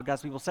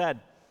God's people said,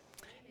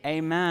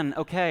 Amen.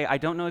 Okay, I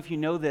don't know if you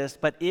know this,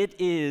 but it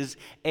is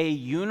a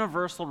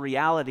universal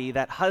reality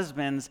that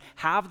husbands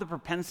have the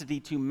propensity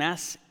to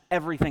mess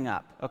everything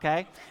up,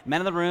 okay? Men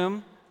in the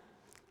room,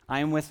 I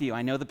am with you.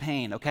 I know the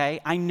pain,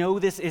 okay? I know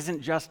this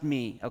isn't just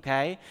me,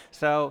 okay?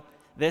 So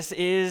this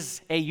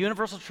is a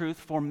universal truth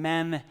for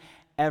men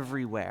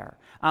everywhere.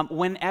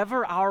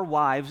 Whenever our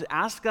wives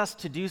ask us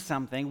to do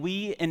something,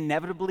 we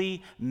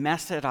inevitably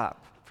mess it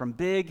up. From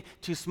big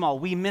to small,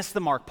 we miss the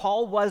mark.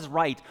 Paul was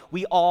right.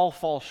 We all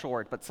fall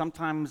short, but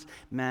sometimes,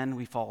 men,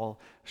 we fall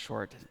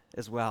short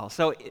as well.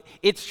 So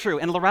it's true.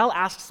 And Laurel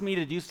asks me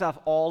to do stuff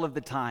all of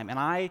the time, and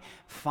I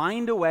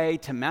find a way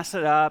to mess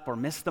it up or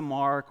miss the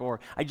mark,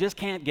 or I just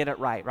can't get it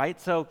right?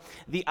 So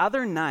the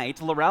other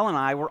night, Laurel and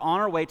I were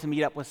on our way to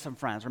meet up with some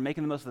friends. We're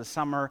making the most of the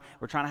summer.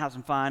 We're trying to have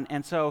some fun.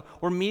 And so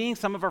we're meeting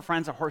some of our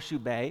friends at Horseshoe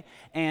Bay,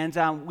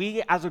 and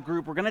we, as a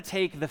group, we're going to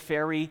take the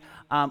ferry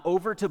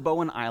over to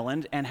Bowen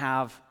Island and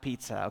have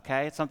pizza,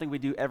 okay? It's something we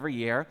do every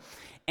year.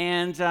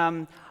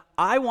 And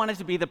I wanted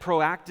to be the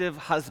proactive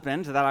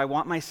husband that I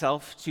want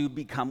myself to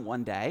become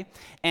one day.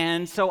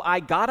 And so I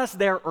got us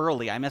there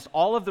early. I missed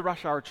all of the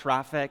rush hour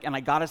traffic, and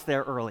I got us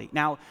there early.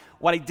 Now,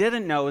 what I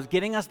didn't know is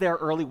getting us there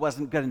early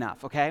wasn't good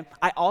enough, okay?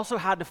 I also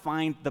had to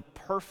find the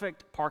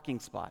perfect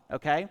parking spot,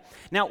 okay?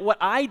 Now, what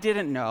I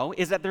didn't know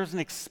is that there's an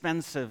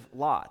expensive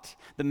lot,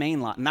 the main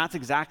lot, and that's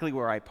exactly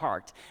where I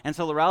parked. And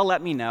so Laurel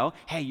let me know,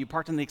 hey, you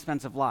parked in the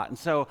expensive lot. And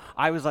so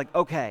I was like,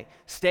 okay,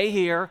 stay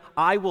here.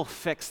 I will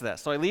fix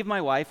this. So I leave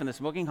my wife in the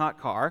smoking hot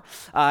car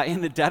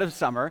in the dead of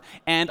summer,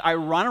 and I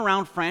run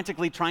around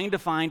frantically trying to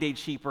find a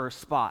cheaper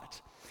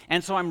spot.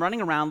 And so I'm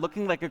running around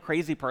looking like a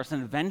crazy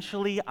person.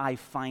 Eventually, I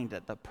find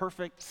it, the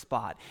perfect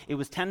spot. It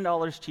was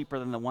 $10 cheaper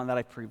than the one that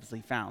I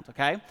previously found,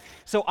 okay?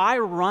 So I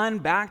run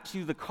back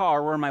to the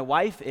car where my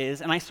wife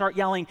is, and I start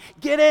yelling,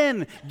 get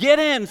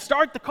in,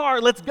 start the car,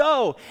 let's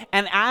go.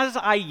 And as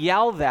I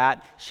yell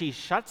that, she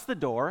shuts the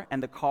door,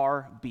 and the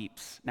car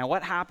beeps. Now,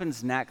 what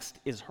happens next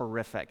is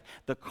horrific.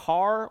 The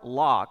car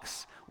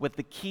locks with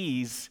the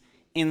keys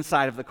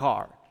inside of the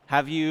car.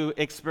 Have you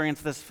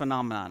experienced this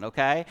phenomenon,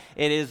 okay?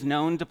 It is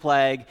known to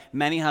plague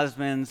many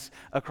husbands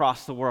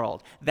across the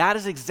world. That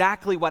is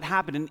exactly what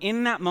happened. And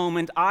in that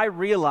moment, I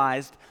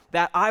realized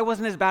that I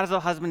wasn't as bad as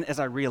a husband as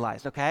I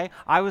realized, okay?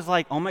 I was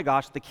like, oh my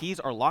gosh, the keys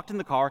are locked in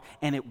the car,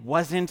 and it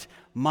wasn't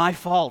my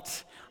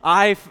fault.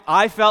 I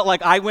felt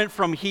like I went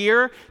from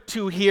here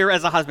to here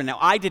as a husband. Now,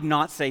 I did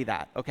not say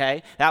that,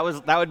 okay? That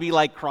would be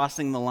like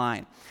crossing the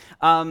line.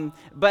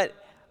 But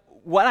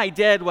what I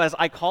did was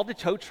I called a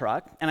tow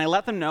truck, and I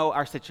let them know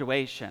our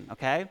situation,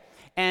 okay?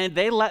 And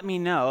they let me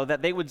know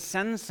that they would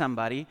send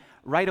somebody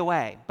right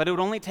away, but it would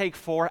only take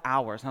 4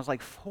 hours. And I was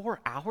like, 4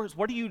 hours?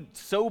 What are you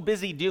so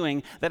busy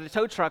doing that a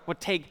tow truck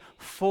would take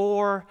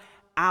 4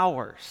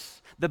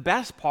 hours? The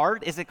best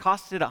part is it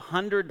costed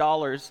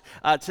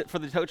 $100 for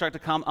the tow truck to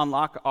come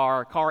unlock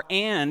our car,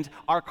 and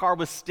our car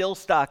was still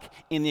stuck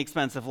in the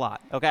expensive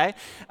lot, okay?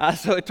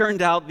 So it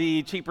turned out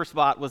the cheaper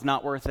spot was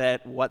not worth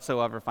it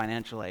whatsoever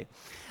financially.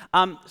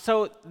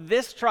 So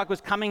this truck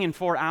was coming in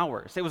 4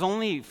 hours. It was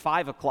only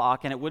 5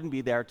 o'clock, and it wouldn't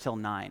be there till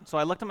 9. So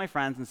I looked at my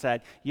friends and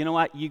said, you know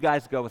what? You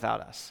guys go without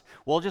us.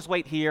 We'll just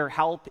wait here.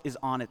 Help is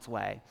on its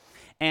way.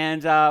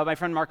 And my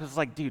friend Marcus was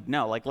like, dude,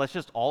 no, let's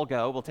just all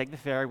go. We'll take the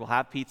ferry. We'll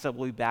have pizza.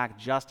 We'll be back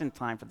just in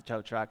time for the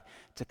tow truck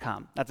to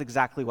come. That's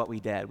exactly what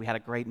we did. We had a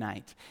great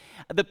night.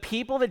 The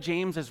people that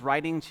James is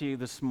writing to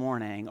this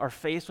morning are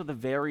faced with a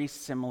very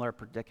similar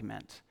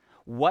predicament.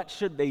 What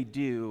should they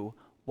do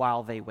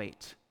while they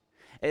wait?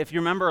 If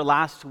you remember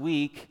last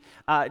week,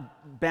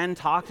 Ben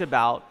talked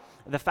about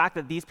the fact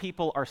that these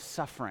people are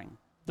suffering.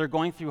 They're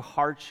going through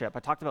hardship. I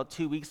talked about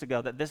 2 weeks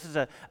ago that this is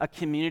a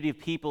community of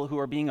people who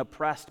are being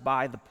oppressed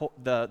by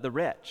the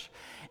rich.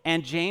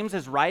 And James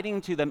is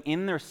writing to them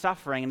in their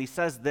suffering, and he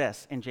says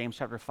this in James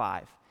chapter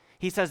 5.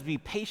 He says, be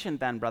patient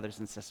then, brothers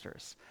and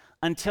sisters,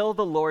 until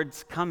the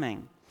Lord's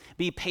coming.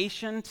 Be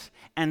patient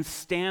and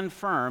stand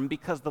firm,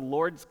 because the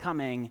Lord's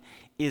coming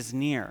is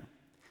near.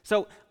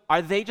 So,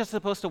 are they just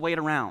supposed to wait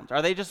around?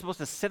 Are they just supposed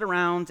to sit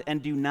around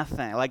and do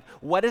nothing? Like,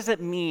 what does it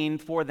mean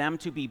for them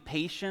to be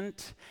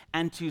patient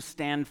and to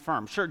stand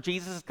firm? Sure,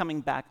 Jesus is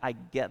coming back. I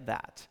get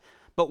that.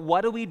 But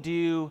what do we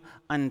do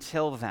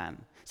until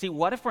then? See,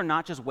 what if we're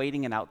not just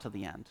waiting it out to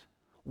the end?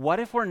 What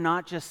if we're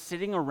not just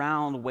sitting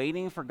around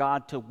waiting for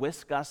God to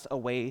whisk us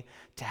away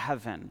to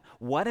heaven?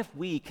 What if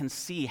we can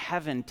see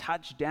heaven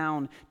touch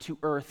down to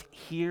earth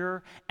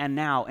here and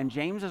now? And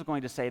James is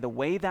going to say the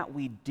way that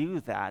we do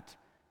that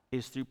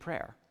is through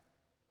prayer.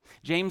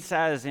 James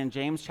says in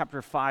James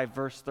chapter 5,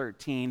 verse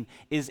 13,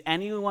 is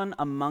anyone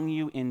among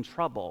you in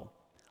trouble?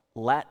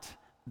 Let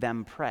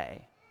them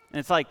pray. And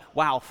it's like,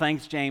 wow,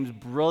 thanks, James.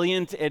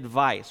 Brilliant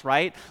advice,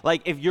 right?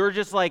 Like, if you're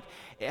just like,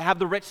 have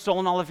the rich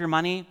stolen all of your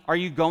money? Are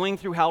you going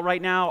through hell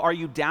right now? Are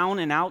you down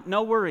and out?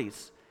 No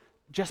worries.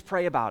 Just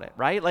pray about it,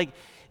 right? Like,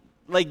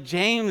 like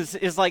James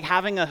is like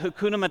having a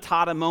Hakuna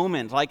Matata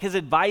moment. Like his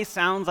advice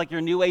sounds like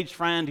your new age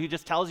friend who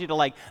just tells you to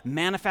like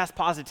manifest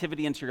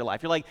positivity into your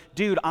life. You're like,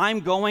 dude, I'm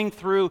going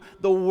through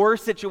the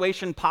worst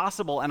situation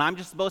possible and I'm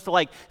just supposed to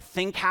like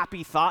think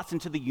happy thoughts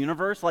into the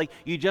universe. Like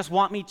you just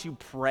want me to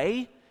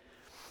pray?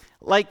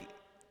 Like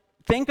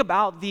think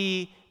about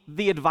the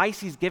advice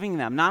he's giving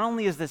them. Not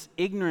only is this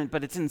ignorant,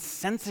 but it's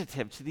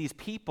insensitive to these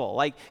people.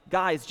 Like,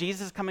 guys,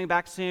 Jesus is coming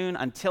back soon.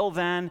 Until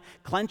then,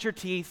 clench your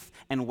teeth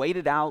and wait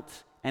it out.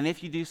 And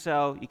if you do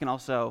so, you can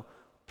also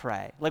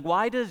pray. Like,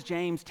 why does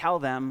James tell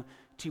them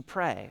to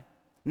pray?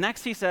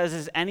 Next, he says,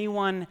 is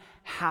anyone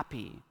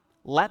happy?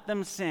 Let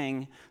them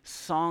sing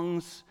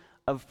songs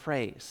of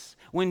praise.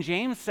 When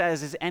James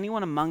says, is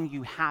anyone among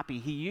you happy,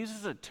 he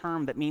uses a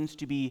term that means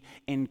to be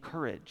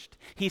encouraged.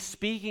 He's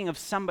speaking of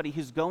somebody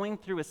who's going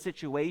through a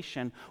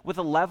situation with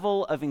a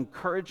level of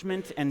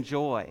encouragement and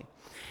joy.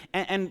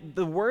 And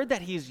the word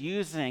that he's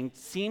using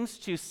seems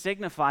to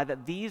signify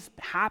that these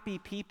happy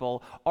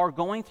people are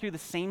going through the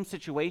same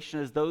situation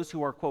as those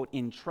who are, quote,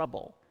 in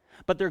trouble.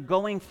 But they're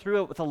going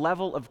through it with a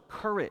level of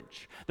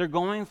courage. They're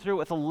going through it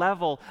with a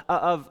level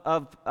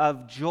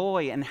of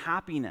joy and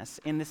happiness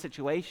in this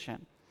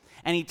situation.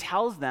 And he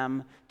tells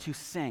them to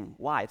sing.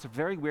 Why? It's a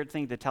very weird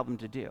thing to tell them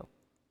to do.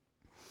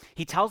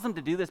 He tells them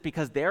to do this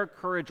because their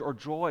courage or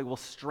joy will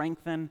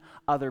strengthen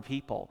other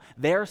people.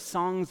 Their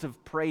songs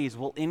of praise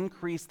will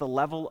increase the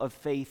level of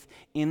faith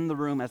in the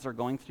room as they're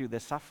going through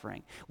this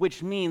suffering,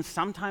 which means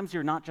sometimes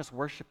you're not just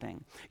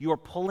worshiping, you're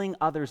pulling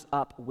others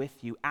up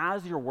with you.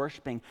 As you're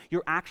worshiping,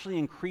 you're actually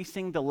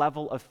increasing the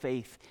level of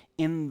faith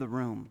in the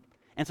room.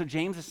 And so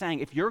James is saying,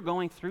 if you're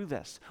going through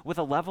this with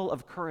a level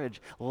of courage,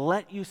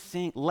 let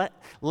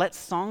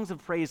songs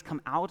of praise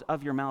come out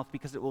of your mouth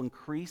because it will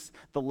increase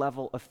the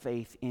level of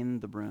faith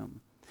in the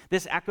room.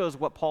 This echoes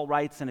what Paul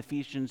writes in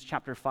Ephesians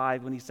chapter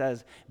 5 when he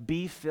says,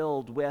 be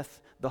filled with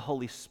the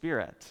Holy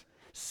Spirit,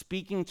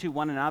 speaking to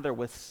one another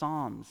with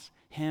psalms,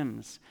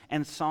 hymns,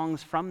 and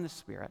songs from the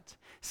Spirit.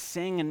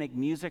 Sing and make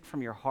music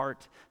from your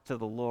heart to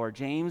the Lord.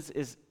 James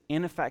is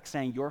in effect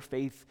saying your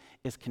faith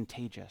is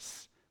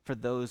contagious for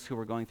those who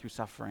are going through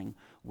suffering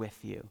with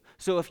you.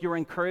 So if you're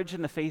encouraged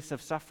in the face of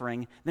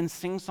suffering, then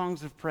sing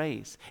songs of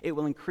praise. It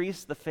will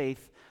increase the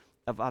faith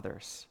of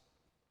others.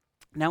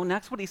 Now,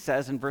 next what he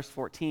says in verse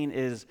 14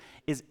 is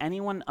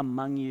anyone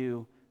among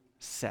you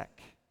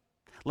sick?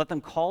 Let them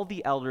call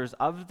the elders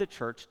of the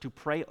church to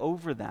pray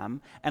over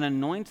them and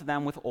anoint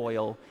them with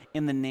oil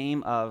in the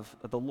name of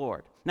the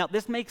Lord. Now,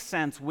 this makes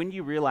sense when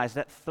you realize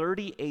that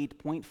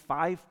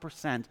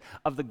 38.5%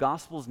 of the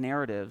gospel's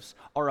narratives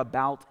are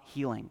about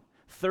healing.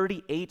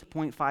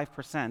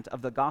 38.5%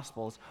 of the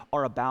Gospels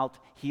are about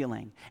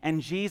healing.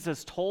 And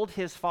Jesus told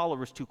his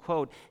followers to,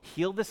 quote,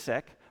 heal the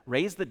sick,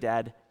 raise the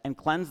dead, and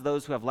cleanse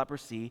those who have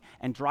leprosy,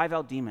 and drive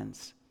out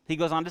demons. He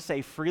goes on to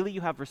say, freely you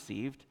have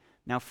received,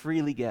 now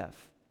freely give.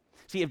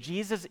 See, if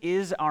Jesus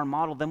is our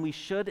model, then we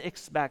should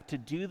expect to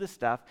do the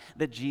stuff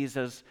that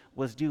Jesus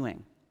was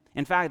doing.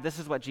 In fact, this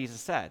is what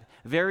Jesus said.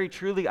 Very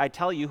truly, I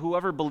tell you,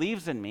 whoever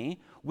believes in me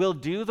will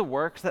do the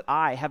works that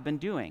I have been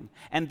doing,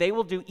 and they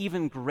will do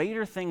even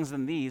greater things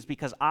than these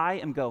because I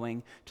am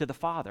going to the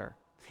Father.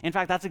 In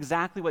fact, that's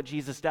exactly what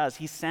Jesus does.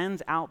 He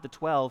sends out the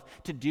 12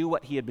 to do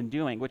what he had been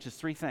doing, which is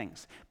three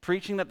things: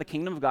 preaching that the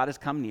kingdom of God has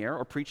come near,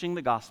 or preaching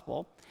the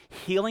gospel,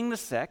 healing the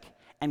sick,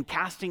 and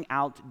casting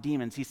out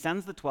demons. He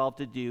sends the 12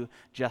 to do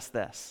just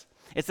this.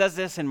 It says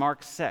this in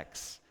Mark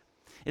 6.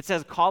 It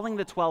says, calling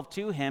the 12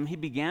 to him, he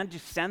began to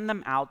send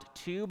them out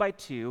 2 by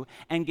 2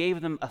 and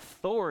gave them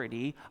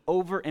authority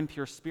over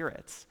impure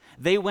spirits.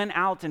 They went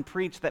out and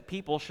preached that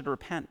people should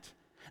repent.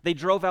 They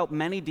drove out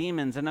many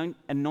demons and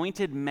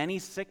anointed many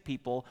sick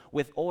people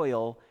with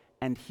oil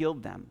and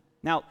healed them.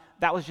 Now,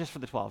 that was just for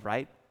the 12,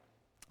 right?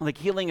 Like,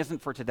 healing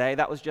isn't for today.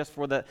 That was just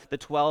for the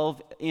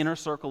 12 inner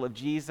circle of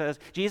Jesus.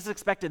 Jesus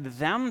expected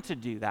them to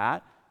do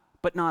that,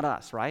 but not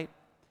us, right?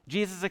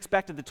 Jesus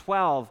expected the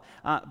 12,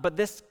 but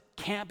this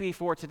can't be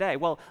for today.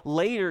 Well,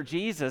 later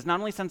Jesus not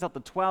only sends out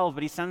the 12,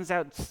 but he sends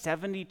out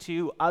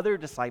 72 other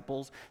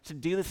disciples to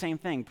do the same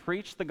thing: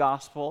 preach the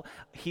gospel,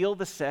 heal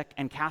the sick,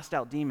 and cast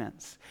out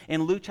demons.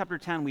 In Luke chapter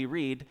 10, we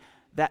read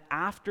that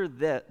after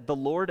the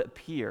Lord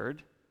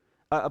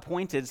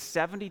appointed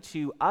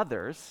 72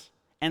 others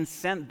and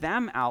sent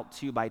them out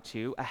 2 by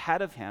 2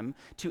 ahead of him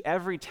to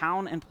every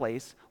town and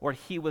place where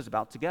he was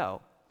about to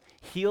go.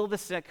 Heal the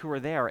sick who are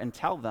there and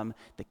tell them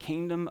the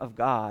kingdom of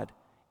God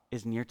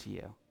is near to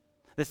you.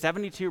 The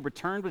 72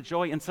 returned with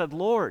joy and said,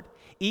 Lord,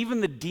 even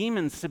the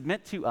demons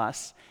submit to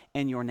us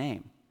in your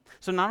name.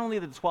 So not only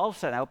the 12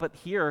 sent out, but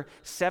here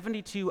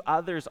 72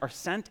 others are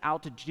sent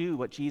out to do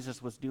what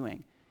Jesus was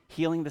doing: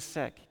 healing the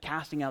sick,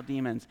 casting out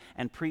demons,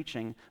 and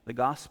preaching the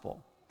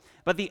gospel.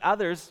 But the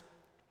others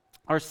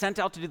are sent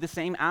out to do the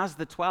same as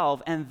the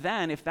 12, and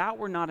then if that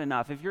were not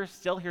enough, if you're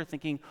still here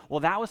thinking, well,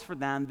 that was for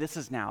them, this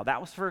is now.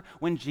 That was for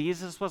when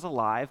Jesus was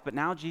alive, but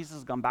now Jesus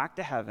has gone back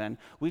to heaven,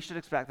 we should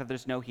expect that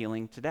there's no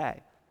healing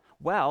today.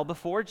 Well,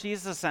 before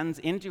Jesus ascends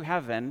into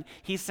heaven,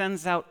 he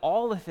sends out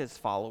all of his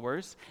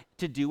followers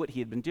to do what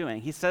he had been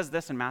doing. He says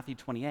this in Matthew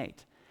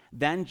 28.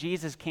 Then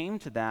Jesus came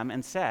to them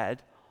and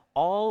said,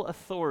 "All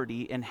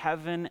authority in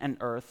heaven and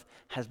earth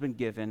has been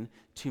given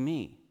to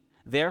me.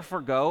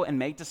 Therefore go and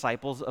make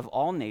disciples of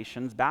all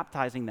nations,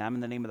 baptizing them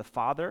in the name of the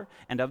Father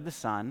and of the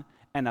Son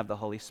and of the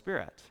Holy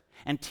Spirit,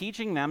 and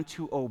teaching them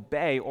to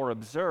obey or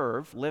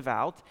observe, live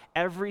out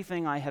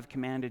everything I have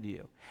commanded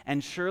you.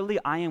 And surely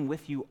I am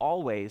with you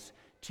always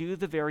to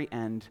the very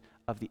end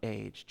of the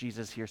age."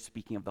 Jesus here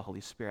speaking of the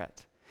Holy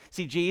Spirit.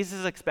 See,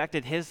 Jesus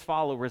expected his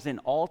followers in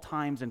all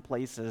times and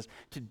places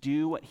to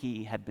do what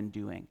he had been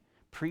doing,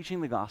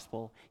 preaching the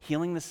gospel,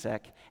 healing the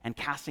sick, and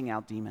casting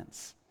out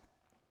demons.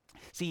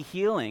 See,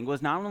 healing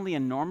was not only a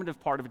normative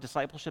part of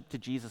discipleship to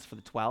Jesus for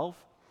the 12,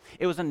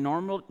 it was a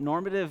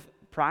normative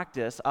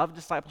practice of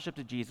discipleship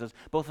to Jesus,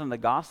 both in the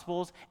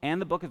Gospels and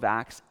the book of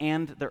Acts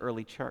and the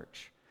early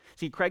church.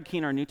 See, Craig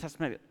Keener, New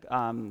Testament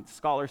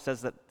scholar,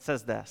 says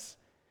this: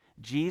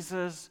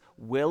 Jesus'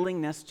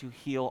 willingness to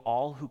heal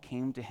all who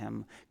came to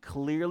him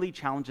clearly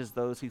challenges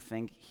those who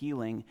think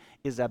healing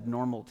is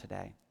abnormal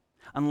today,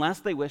 unless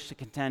they wish to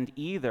contend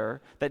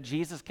either that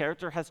Jesus'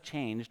 character has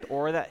changed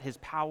or that his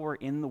power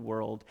in the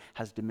world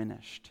has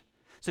diminished.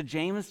 So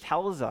James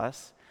tells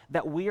us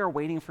that we are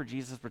waiting for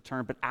Jesus'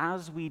 return, but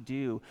as we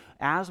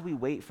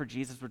wait for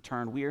Jesus'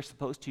 return, we are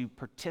supposed to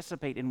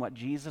participate in what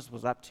Jesus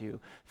was up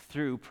to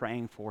through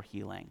praying for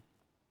healing.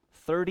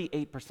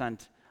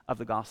 38% of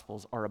the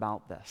Gospels are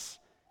about this.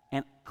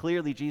 And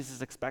clearly,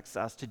 Jesus expects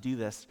us to do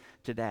this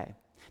today.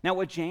 Now,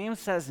 what James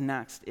says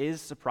next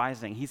is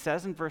surprising. He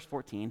says in verse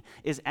 14,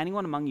 "Is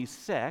anyone among you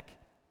sick?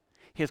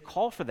 His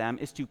call for them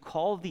is to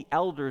call the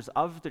elders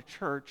of the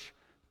church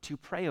to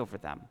pray over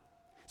them."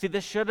 See,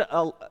 this should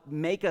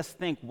make us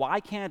think,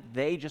 why can't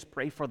they just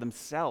pray for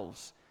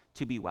themselves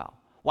to be well?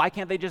 Why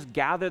can't they just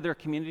gather their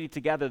community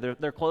together,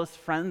 their close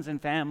friends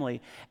and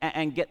family,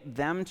 and get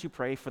them to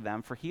pray for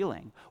them for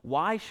healing?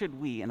 Why should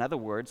we, in other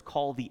words,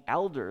 call the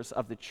elders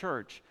of the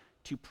church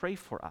to pray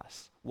for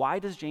us? Why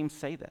does James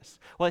say this?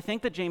 Well, I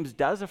think that James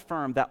does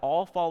affirm that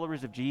all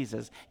followers of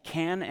Jesus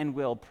can and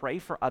will pray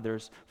for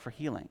others for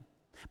healing.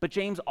 But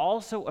James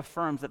also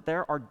affirms that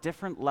there are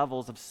different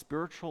levels of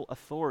spiritual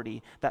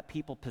authority that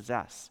people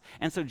possess.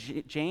 And so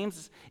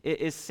James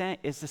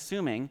is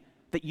assuming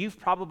that you've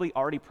probably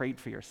already prayed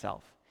for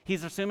yourself.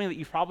 He's assuming that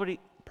you've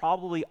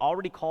probably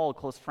already called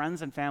close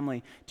friends and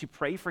family to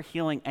pray for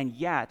healing, and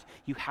yet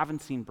you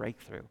haven't seen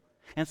breakthrough.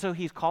 And so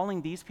he's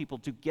calling these people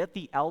to get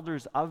the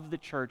elders of the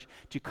church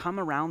to come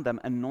around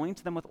them,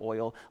 anoint them with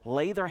oil,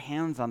 lay their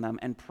hands on them,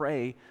 and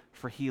pray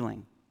for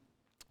healing.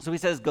 So he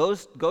says, go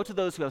to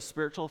those who have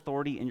spiritual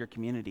authority in your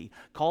community.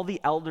 Call the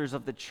elders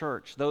of the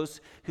church,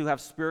 those who have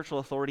spiritual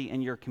authority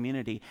in your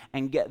community,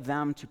 and get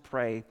them to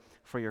pray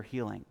for your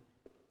healing.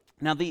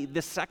 Now,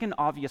 the second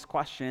obvious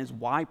question is,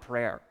 why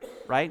prayer,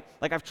 right?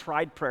 Like, I've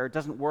tried prayer, it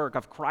doesn't work.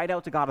 I've cried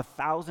out to God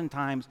 1,000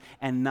 times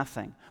and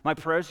nothing. My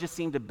prayers just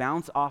seem to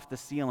bounce off the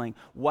ceiling.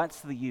 What's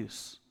the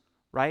use,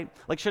 right?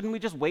 Like, shouldn't we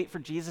just wait for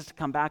Jesus to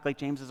come back, like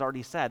James has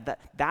already said?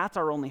 That's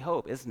our only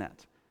hope, isn't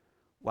it?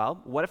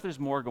 Well, what if there's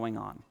more going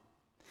on?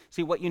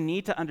 See, what you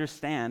need to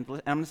understand,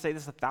 and I'm going to say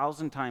this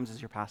 1,000 times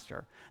as your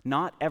pastor,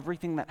 not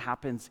everything that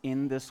happens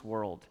in this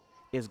world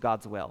is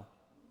God's will.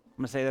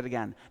 I'm going to say that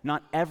again.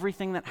 Not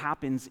everything that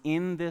happens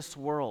in this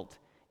world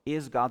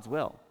is God's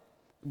will.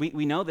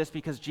 We know this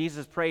because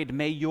Jesus prayed,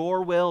 "May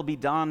your will be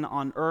done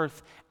on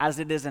earth as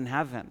it is in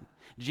heaven."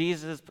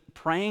 Jesus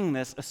praying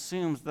this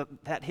assumes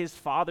that his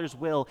Father's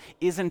will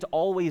isn't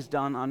always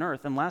done on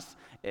earth, unless,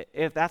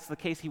 if that's the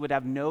case, he would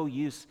have no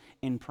use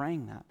in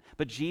praying that.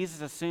 But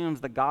Jesus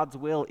assumes that God's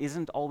will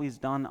isn't always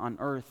done on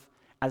earth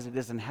as it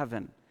is in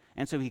heaven,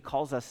 and so he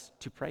calls us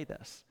to pray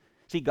this.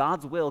 See,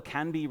 God's will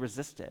can be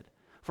resisted.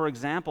 For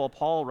example,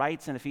 Paul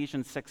writes in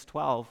Ephesians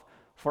 6:12,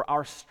 "For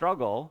our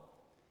struggle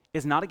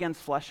is not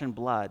against flesh and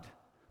blood,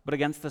 but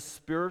against the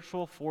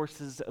spiritual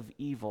forces of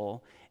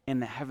evil in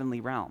the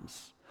heavenly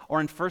realms." Or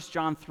in 1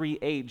 John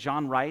 3:8,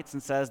 John writes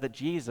and says that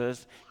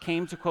Jesus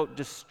came to, quote,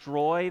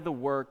 "destroy the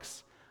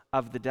works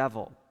of the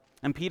devil."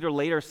 And Peter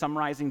later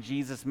summarizing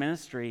Jesus'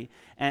 ministry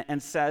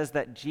and says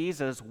that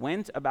Jesus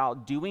went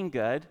about doing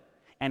good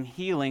and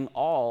healing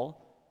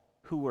all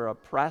who were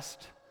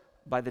oppressed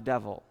by the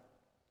devil.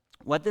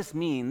 What this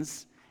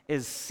means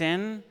is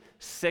sin,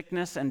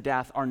 sickness, and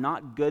death are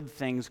not good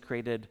things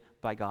created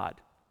by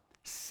God.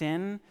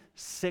 Sin,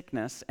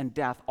 sickness, and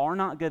death are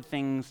not good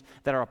things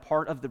that are a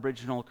part of the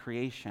original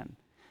creation.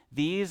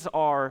 These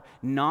are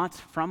not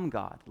from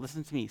God.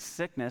 Listen to me.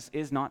 Sickness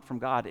is not from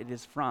God. It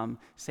is from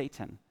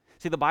Satan.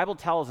 See, the Bible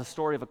tells a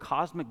story of a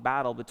cosmic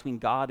battle between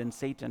God and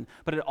Satan,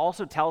 but it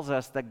also tells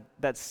us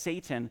that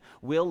Satan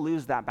will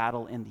lose that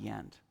battle in the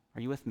end.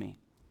 Are you with me?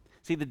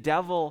 See, the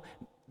devil,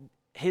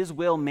 his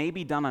will may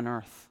be done on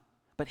earth,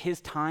 but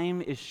his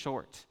time is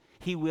short.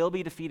 He will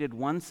be defeated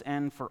once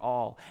and for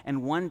all.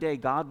 And one day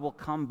God will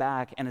come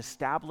back and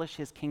establish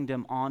his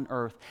kingdom on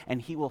earth,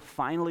 and he will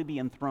finally be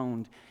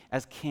enthroned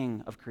as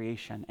king of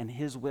creation, and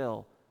his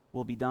will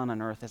be done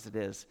on earth as it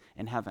is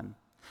in heaven.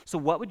 So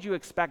what would you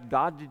expect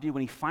God to do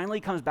when he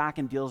finally comes back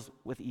and deals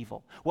with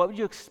evil? What would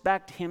you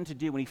expect him to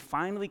do when he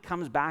finally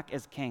comes back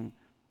as king?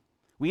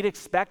 We'd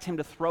expect him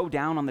to throw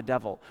down on the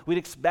devil. We'd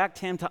expect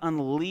him to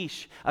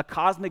unleash a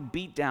cosmic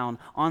beatdown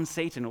on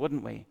Satan,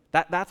 wouldn't we?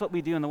 That's what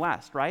we do in the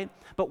West, right?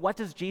 But what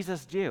does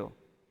Jesus do?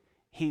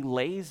 He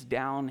lays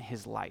down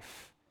his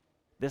life.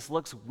 This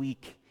looks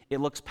weak.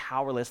 It looks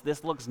powerless.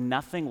 This looks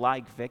nothing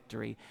like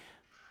victory.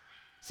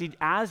 See,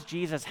 as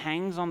Jesus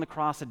hangs on the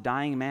cross a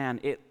dying man,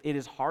 it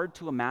is hard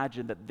to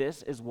imagine that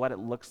this is what it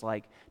looks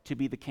like to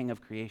be the king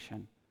of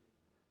creation.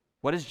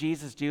 What does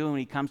Jesus do when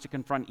he comes to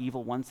confront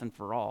evil once and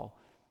for all?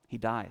 He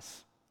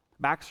dies.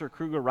 Baxter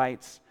Kruger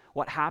writes,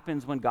 what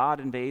happens when God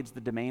invades the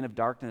domain of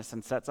darkness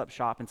and sets up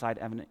shop inside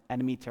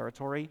enemy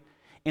territory?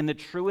 In the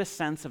truest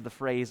sense of the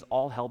phrase,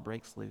 all hell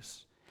breaks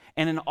loose.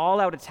 In an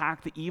all-out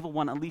attack, the evil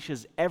one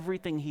unleashes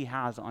everything he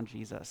has on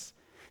Jesus.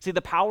 See,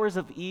 the powers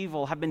of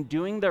evil have been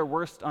doing their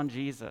worst on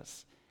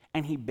Jesus,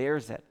 and he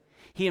bears it.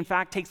 He, in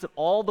fact, takes it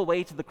all the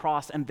way to the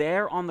cross, and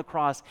there on the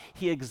cross,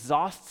 he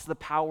exhausts the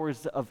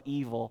powers of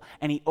evil,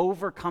 and he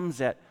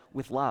overcomes it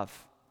with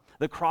love.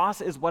 The cross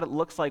is what it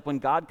looks like when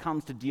God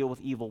comes to deal with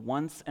evil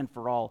once and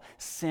for all,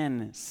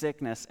 sin,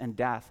 sickness, and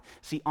death.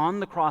 See, on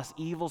the cross,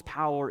 evil's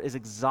power is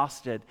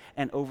exhausted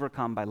and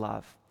overcome by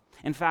love.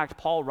 In fact,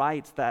 Paul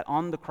writes that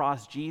on the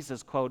cross,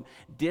 Jesus, quote,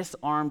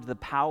 disarmed the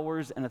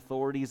powers and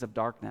authorities of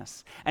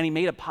darkness, and he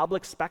made a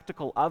public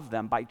spectacle of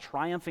them by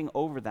triumphing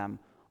over them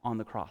on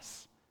the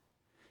cross.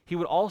 He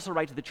would also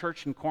write to the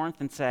church in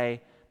Corinth and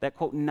say that,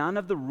 quote, none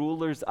of the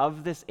rulers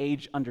of this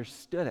age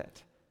understood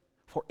it,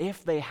 for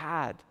if they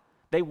had,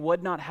 they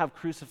would not have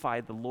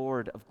crucified the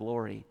Lord of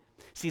glory.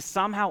 See,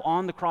 somehow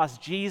on the cross,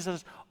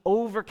 Jesus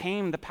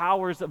overcame the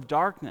powers of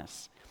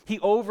darkness. He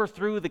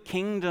overthrew the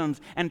kingdoms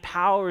and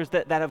powers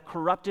that have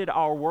corrupted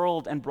our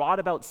world and brought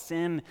about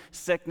sin,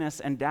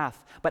 sickness, and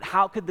death. But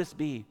how could this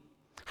be?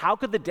 How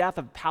could the death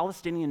of a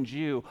Palestinian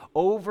Jew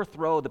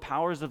overthrow the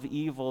powers of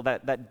evil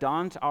that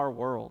daunt our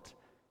world?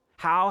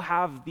 How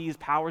have these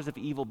powers of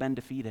evil been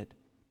defeated?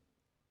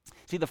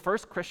 See, the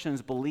first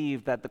Christians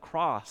believed that the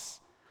cross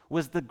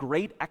was the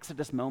great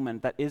Exodus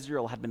moment that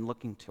Israel had been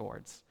looking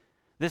towards.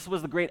 This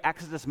was the great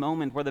Exodus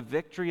moment where the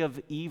victory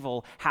of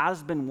evil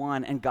has been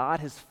won and God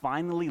has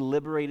finally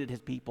liberated his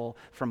people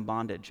from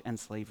bondage and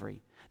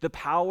slavery. The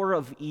power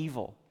of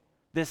evil,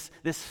 this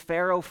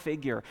Pharaoh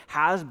figure,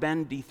 has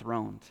been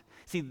dethroned.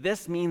 See,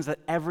 this means that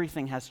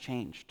everything has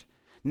changed.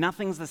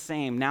 Nothing's the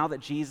same now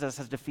that Jesus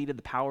has defeated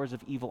the powers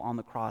of evil on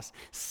the cross.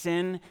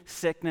 Sin,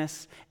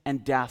 sickness,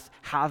 and death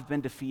have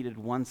been defeated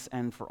once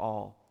and for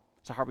all.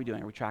 So how are we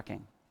doing? Are we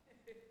tracking?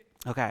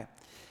 Okay,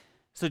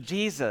 so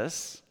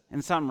Jesus,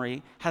 in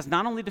summary, has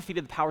not only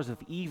defeated the powers of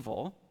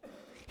evil,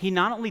 he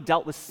not only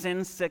dealt with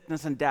sin,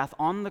 sickness, and death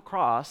on the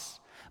cross,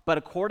 but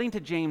according to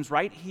James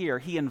right here,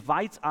 he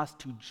invites us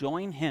to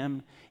join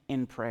him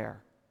in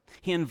prayer.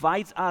 He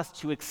invites us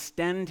to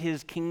extend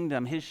his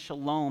kingdom, his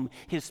shalom,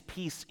 his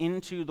peace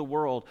into the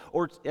world,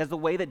 or as the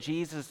way that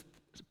Jesus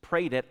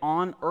prayed it,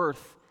 on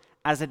earth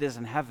as it is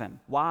in heaven.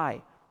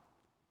 Why?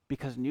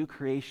 Because new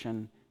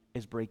creation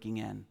is breaking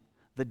in.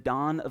 The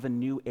dawn of a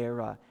new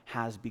era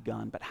has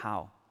begun, but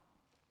how?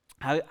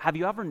 Have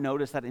you ever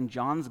noticed that in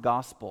John's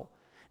gospel,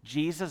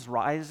 Jesus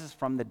rises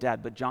from the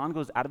dead, but John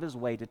goes out of his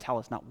way to tell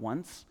us not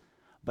once,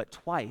 but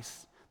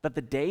twice, that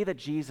the day that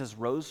Jesus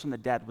rose from the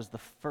dead was the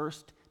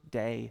first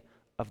day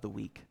of the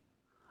week.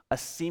 A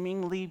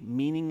seemingly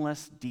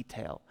meaningless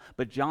detail,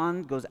 but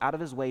John goes out of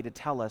his way to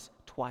tell us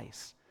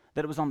twice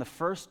that it was on the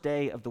first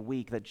day of the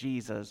week that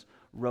Jesus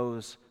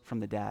rose from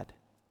the dead.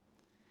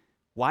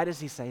 Why does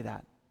he say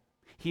that?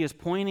 He is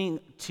pointing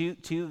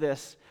to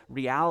this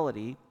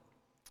reality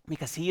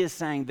because he is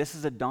saying this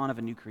is a dawn of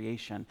a new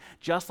creation.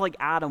 Just like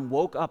Adam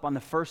woke up on the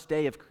first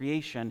day of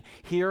creation,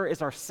 here is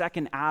our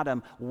second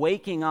Adam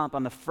waking up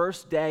on the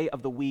first day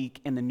of the week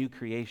in the new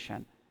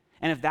creation.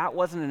 And if that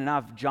wasn't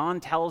enough,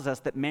 John tells us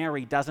that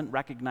Mary doesn't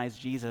recognize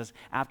Jesus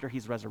after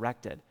he's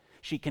resurrected.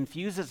 She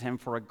confuses him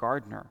for a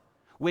gardener,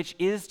 which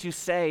is to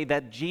say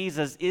that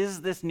Jesus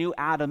is this new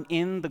Adam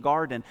in the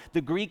garden.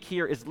 The Greek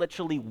here is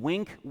literally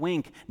wink,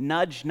 wink,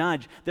 nudge,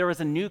 nudge. There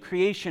is a new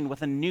creation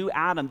with a new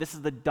Adam. This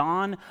is the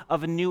dawn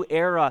of a new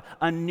era.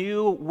 A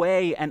new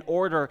way and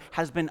order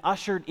has been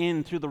ushered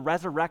in through the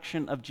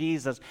resurrection of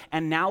Jesus.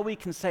 And now we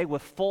can say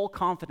with full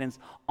confidence,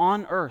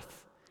 on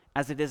earth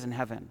as it is in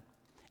heaven.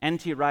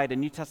 N.T. Wright, a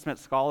New Testament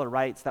scholar,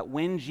 writes that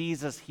when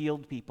Jesus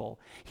healed people,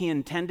 he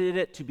intended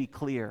it to be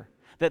clear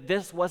that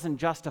this wasn't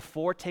just a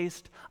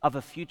foretaste of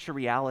a future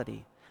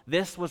reality.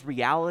 This was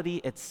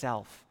reality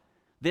itself.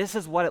 This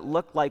is what it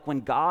looked like when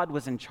God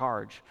was in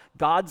charge.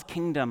 God's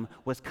kingdom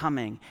was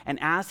coming, and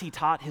as he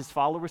taught his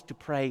followers to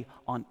pray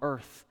on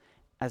earth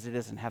as it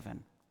is in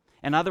heaven.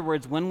 In other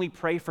words, when we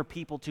pray for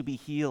people to be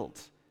healed,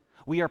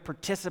 we are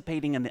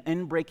participating in the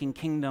inbreaking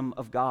kingdom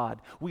of God.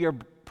 We are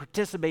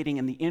participating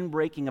in the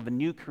inbreaking of a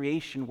new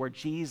creation where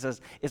Jesus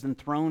is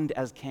enthroned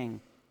as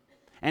king.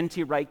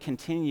 N.T. Wright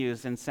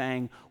continues in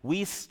saying,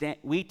 we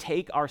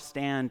take our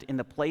stand in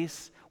the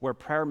place where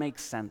prayer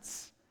makes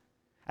sense,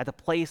 at the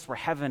place where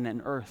heaven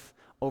and earth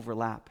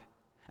overlap,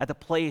 at the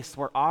place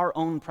where our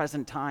own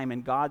present time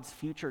and God's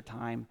future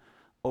time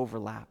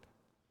overlap.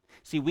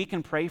 See, we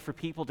can pray for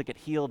people to get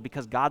healed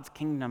because God's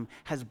kingdom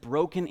has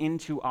broken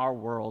into our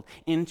world,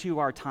 into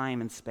our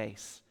time and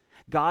space.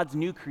 God's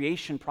new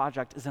creation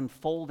project is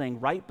unfolding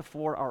right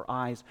before our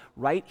eyes,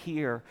 right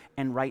here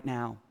and right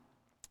now.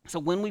 So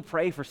when we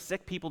pray for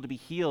sick people to be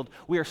healed,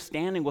 we are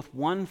standing with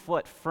one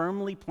foot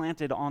firmly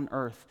planted on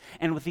earth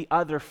and with the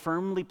other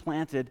firmly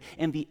planted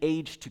in the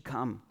age to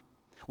come.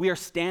 We are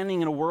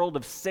standing in a world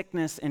of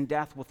sickness and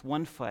death with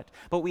one foot,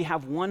 but we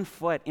have one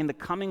foot in the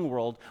coming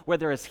world where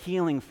there is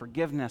healing,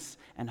 forgiveness,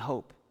 and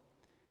hope.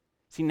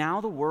 See,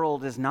 now the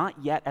world is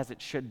not yet as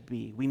it should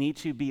be. We need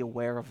to be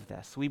aware of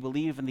this. We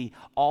believe in the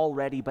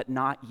already but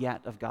not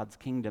yet of God's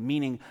kingdom,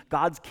 meaning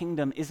God's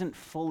kingdom isn't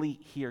fully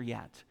here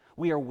yet.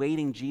 We are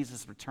waiting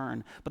Jesus'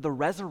 return, but the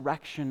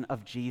resurrection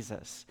of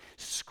Jesus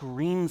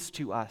screams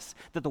to us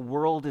that the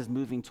world is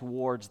moving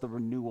towards the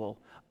renewal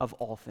of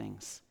all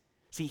things.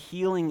 See,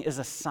 healing is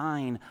a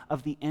sign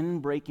of the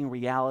inbreaking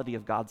reality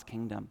of God's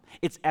kingdom.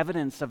 It's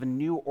evidence of a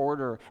new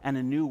order and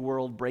a new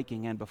world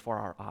breaking in before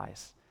our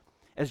eyes.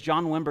 As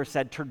John Wimber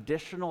said,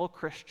 traditional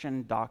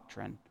Christian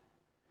doctrine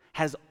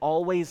has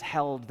always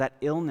held that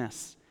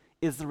illness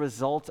is the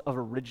result of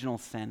original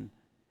sin,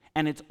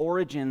 and its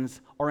origins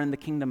are in the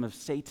kingdom of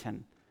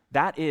Satan.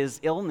 That is,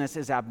 illness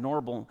is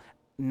abnormal,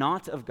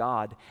 not of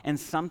God, and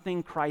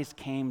something Christ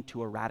came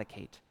to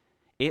eradicate.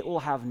 It will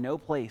have no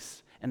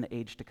place in the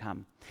age to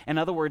come. In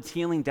other words,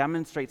 healing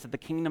demonstrates that the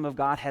kingdom of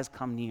God has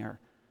come near.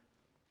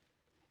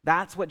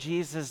 That's what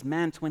Jesus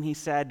meant when he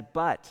said,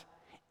 "But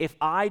if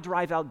I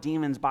drive out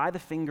demons by the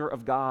finger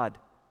of God,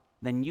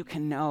 then you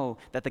can know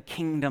that the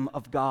kingdom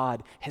of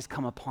God has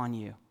come upon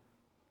you."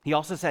 He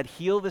also said,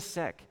 "Heal the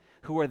sick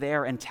who are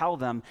there and tell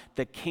them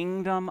the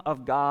kingdom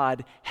of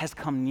God has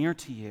come near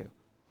to you."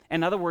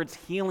 In other words,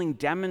 healing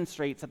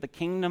demonstrates that the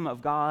kingdom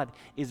of God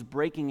is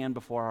breaking in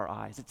before our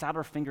eyes. It's at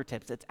our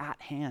fingertips. It's at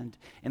hand,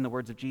 in the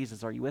words of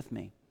Jesus. Are you with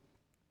me?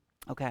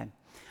 Okay.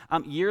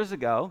 Years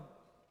ago,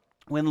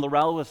 when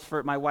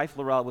my wife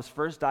Laurel was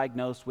first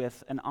diagnosed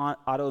with an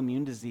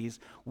autoimmune disease,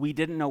 we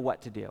didn't know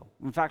what to do.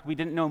 In fact, we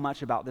didn't know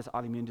much about this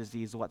autoimmune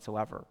disease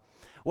whatsoever.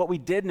 What we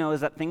did know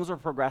is that things were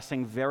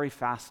progressing very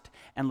fast,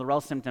 and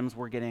Laurel's symptoms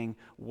were getting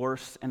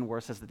worse and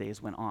worse as the days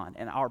went on.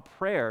 And our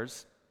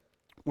prayers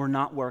were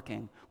not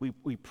working.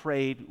 We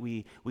prayed,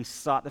 we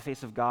sought the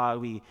face of God,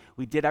 we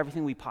did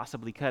everything we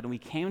possibly could, and we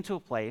came to a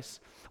place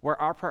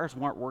where our prayers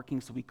weren't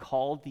working, so we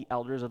called the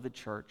elders of the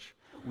church,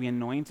 we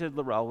anointed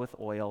Laurel with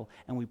oil,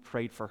 and we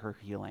prayed for her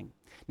healing.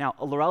 Now,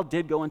 Laurel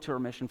did go into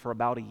remission for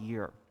about a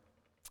year,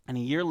 and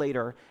a year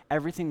later,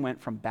 everything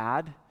went from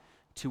bad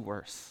to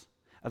worse.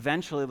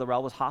 Eventually,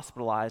 Laurel was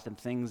hospitalized, and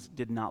things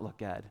did not look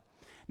good.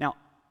 Now,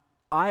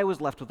 I was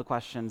left with the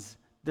questions,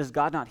 does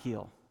God not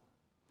heal?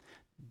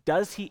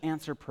 Does he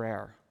answer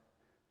prayer?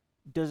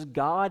 Does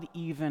God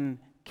even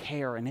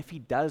care? And if he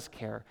does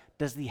care,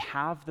 does he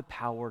have the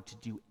power to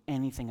do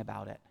anything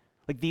about it?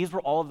 Like, these were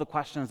all of the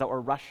questions that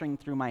were rushing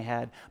through my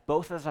head,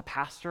 both as a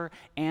pastor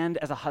and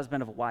as a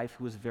husband of a wife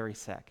who was very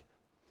sick.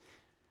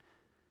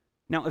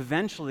 Now,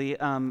 eventually,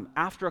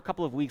 after a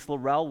couple of weeks,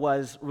 Laurel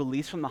was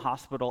released from the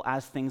hospital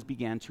as things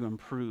began to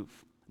improve.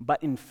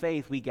 But in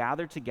faith, we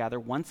gathered together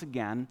once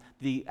again,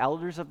 the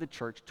elders of the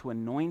church, to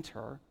anoint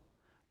her,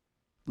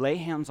 lay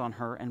hands on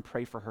her, and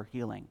pray for her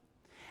healing.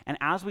 And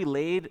as we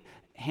laid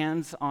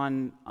hands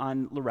on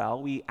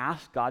Laurel, we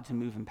asked God to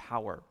move in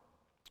power.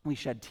 We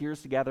shed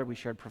tears together, we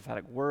shared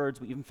prophetic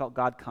words, we even felt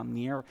God come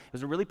near. It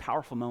was a really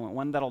powerful moment,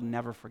 one that I'll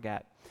never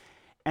forget.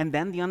 And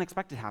then the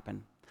unexpected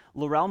happened.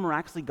 Laurel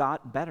miraculously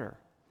got better.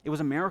 It was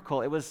a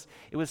miracle. It was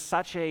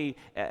such a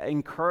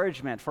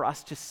encouragement for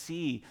us to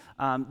see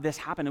this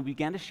happen. And we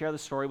began to share the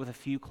story with a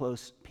few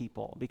close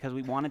people because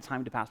we wanted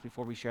time to pass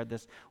before we shared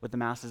this with the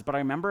masses. But I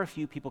remember a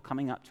few people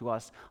coming up to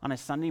us on a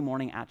Sunday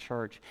morning at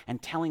church and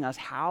telling us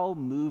how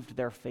moved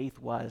their faith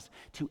was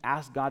to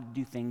ask God to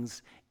do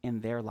things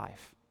in their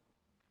life.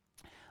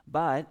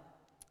 But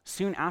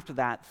soon after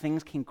that,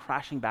 things came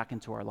crashing back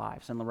into our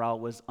lives, and Laurel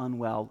was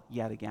unwell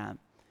yet again.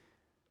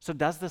 So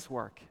does this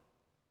work?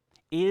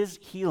 Is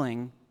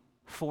healing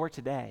for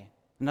today?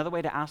 Another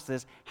way to ask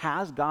this,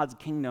 has God's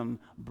kingdom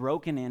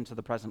broken into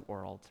the present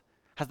world?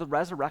 Has the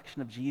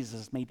resurrection of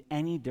Jesus made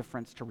any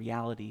difference to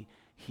reality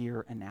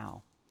here and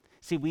now?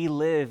 See, we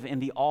live in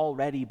the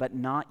already but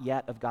not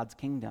yet of God's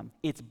kingdom.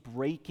 It's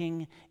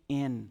breaking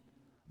in,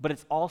 but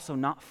it's also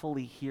not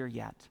fully here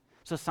yet.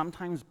 So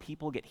sometimes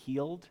people get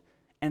healed,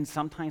 and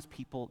sometimes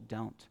people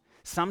don't.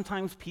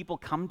 Sometimes people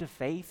come to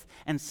faith,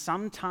 and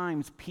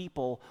sometimes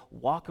people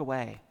walk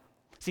away.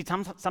 See,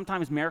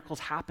 sometimes miracles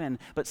happen,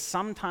 but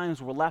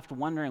sometimes we're left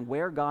wondering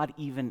where God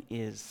even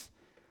is.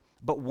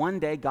 But one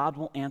day, God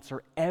will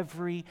answer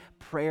every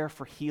prayer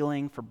for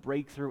healing, for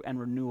breakthrough, and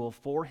renewal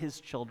for his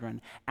children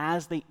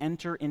as they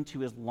enter into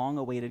his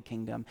long-awaited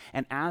kingdom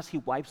and as he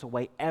wipes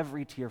away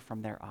every tear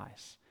from their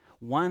eyes.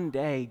 One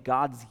day,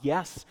 God's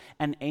yes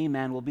and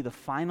amen will be the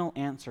final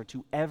answer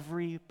to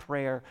every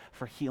prayer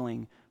for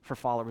healing for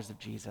followers of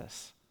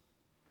Jesus.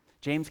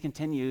 James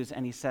continues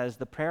and he says,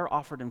 the prayer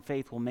offered in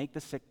faith will make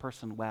the sick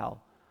person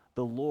well.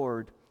 The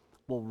Lord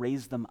will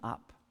raise them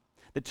up.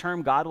 The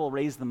term God will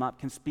raise them up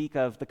can speak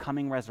of the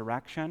coming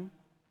resurrection,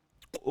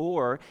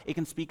 or it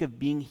can speak of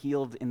being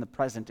healed in the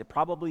present. It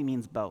probably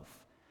means both.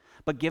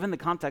 But given the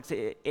context,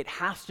 it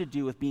has to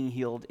do with being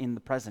healed in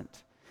the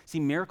present. See,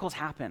 miracles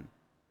happen.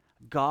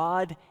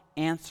 God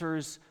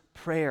answers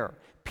prayer.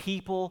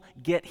 People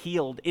get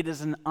healed. It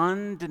is an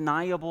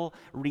undeniable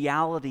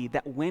reality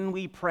that when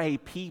we pray,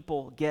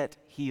 people get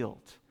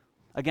healed.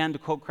 Again, to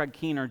quote Craig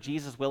Keener,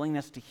 Jesus'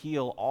 willingness to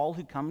heal all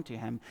who come to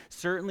him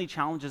certainly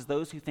challenges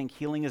those who think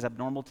healing is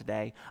abnormal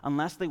today,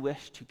 unless they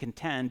wish to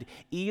contend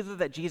either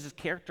that Jesus'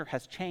 character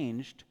has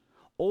changed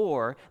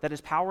or that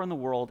his power in the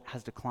world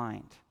has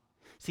declined.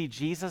 See,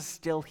 Jesus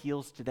still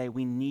heals today.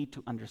 We need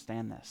to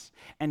understand this.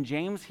 And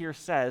James here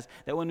says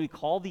that when we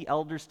call the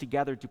elders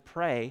together to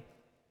pray,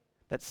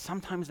 that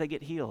sometimes they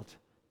get healed.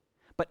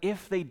 But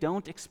if they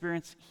don't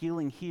experience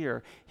healing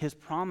here, his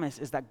promise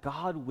is that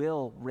God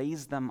will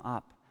raise them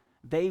up.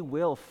 They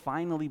will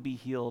finally be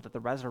healed at the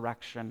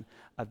resurrection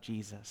of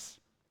Jesus.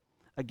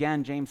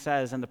 Again, James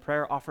says, and the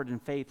prayer offered in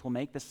faith will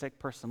make the sick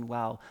person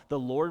well. The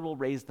Lord will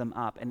raise them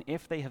up, and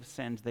if they have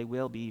sinned, they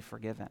will be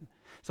forgiven.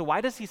 So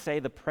why does he say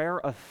the prayer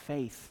of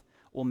faith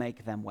will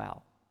make them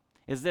well?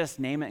 Is this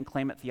name it and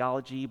claim it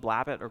theology,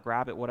 blab it or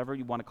grab it, whatever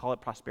you want to call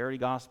it, prosperity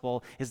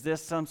gospel? Is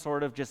this some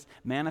sort of just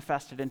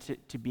manifested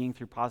into being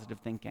through positive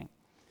thinking?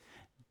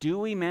 Do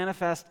we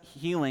manifest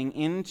healing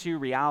into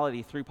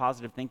reality through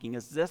positive thinking?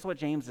 Is this what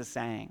James is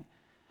saying?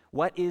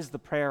 What is the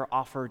prayer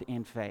offered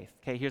in faith?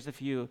 Okay, here's a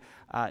few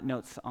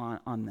notes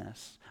on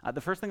this.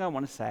 The first thing I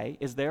want to say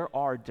is there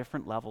are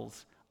different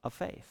levels of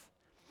faith.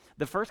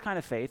 The first kind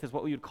of faith is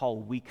what we would call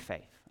weak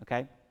faith,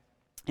 okay?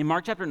 In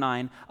Mark chapter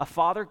 9, a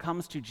father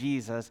comes to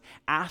Jesus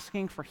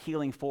asking for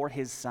healing for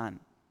his son.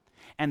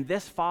 And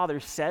this father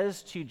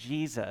says to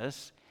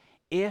Jesus,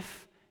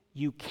 if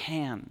you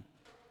can,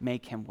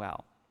 make him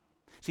well.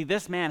 See,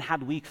 this man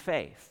had weak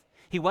faith.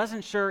 He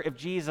wasn't sure if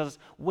Jesus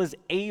was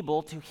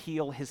able to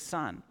heal his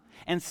son.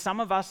 And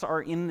some of us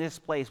are in this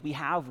place. We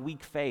have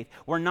weak faith.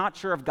 We're not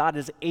sure if God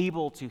is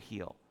able to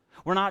heal.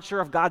 We're not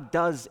sure if God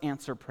does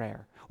answer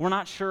prayer. We're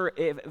not sure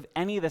if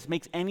any of this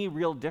makes any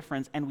real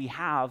difference, and we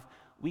have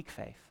weak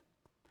faith.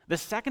 The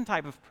second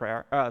type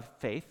of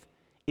faith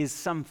is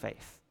some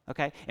faith.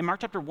 Okay? In Mark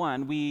chapter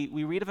 1, we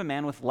read of a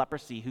man with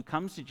leprosy who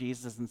comes to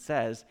Jesus and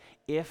says,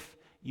 if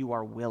you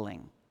are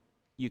willing,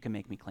 you can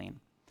make me clean.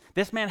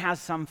 This man has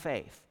some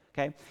faith.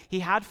 Okay? He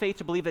had faith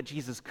to believe that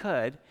Jesus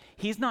could.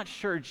 He's not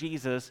sure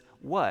Jesus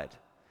would.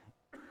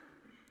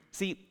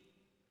 See,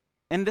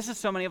 and this is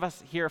so many of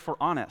us here if we're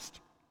honest.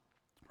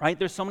 Right?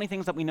 There's so many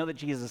things that we know that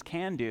Jesus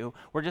can do.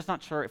 We're just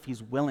not sure if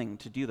he's willing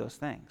to do those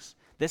things.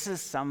 This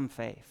is some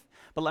faith.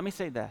 But let me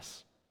say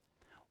this.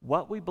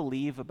 What we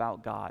believe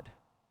about God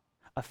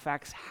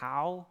affects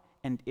how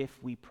and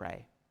if we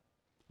pray.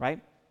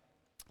 Right?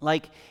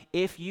 Like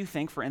if you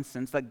think, for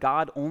instance, that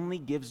God only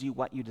gives you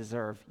what you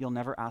deserve, you'll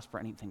never ask for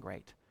anything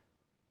great.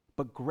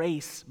 But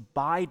grace,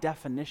 by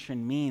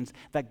definition, means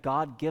that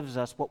God gives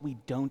us what we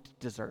don't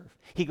deserve.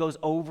 He goes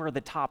over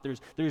the top.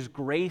 There's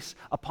grace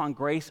upon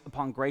grace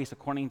upon grace,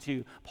 according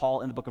to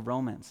Paul in the book of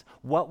Romans.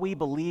 What we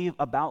believe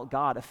about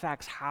God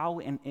affects how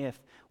and if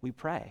we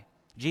pray.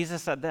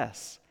 Jesus said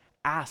this,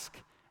 ask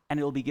and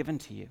it will be given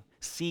to you.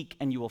 Seek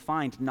and you will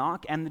find.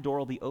 Knock and the door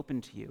will be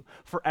opened to you.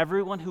 For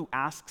everyone who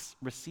asks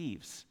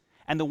receives.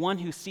 And the one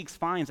who seeks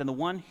finds. And the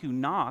one who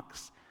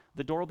knocks,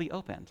 the door will be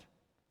opened.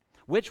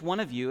 Which one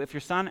of you, if your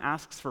son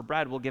asks for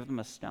bread, will give him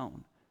a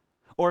stone?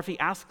 Or if he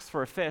asks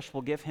for a fish,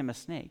 will give him a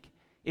snake?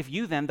 If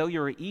you then, though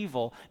you are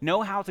evil,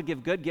 know how to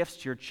give good gifts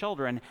to your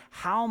children,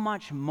 how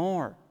much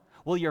more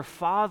will your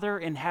Father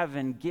in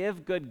heaven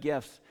give good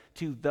gifts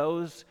to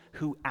those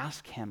who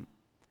ask him?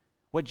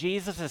 What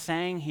Jesus is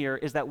saying here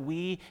is that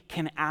we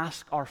can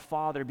ask our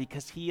Father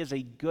because he is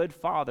a good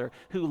Father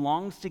who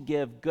longs to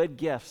give good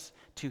gifts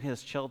to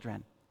his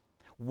children.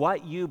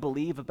 What you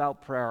believe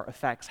about prayer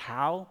affects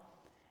how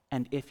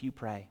and if you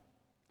pray.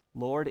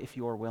 Lord, if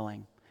you are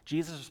willing.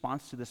 Jesus'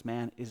 response to this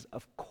man is,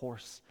 of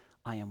course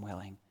I am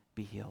willing.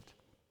 Be healed.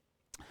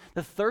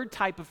 The third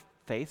type of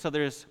faith, so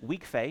there's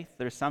weak faith,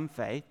 there's some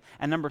faith,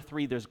 and number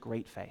 3, there's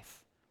great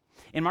faith.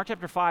 In Mark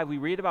chapter 5, we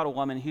read about a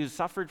woman who's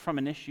suffered from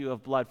an issue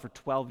of blood for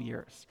 12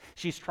 years.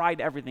 She's tried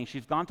everything.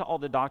 She's gone to all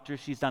the doctors.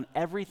 She's done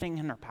everything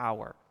in her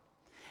power.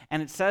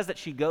 And it says that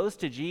she goes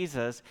to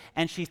Jesus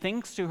and she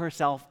thinks to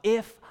herself,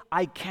 if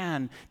I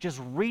can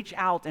just reach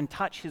out and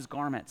touch his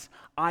garments,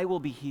 I will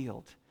be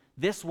healed.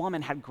 This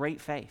woman had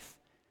great faith.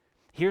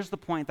 Here's the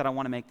point that I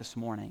want to make this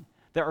morning.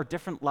 There are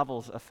different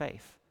levels of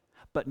faith.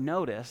 But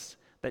notice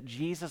that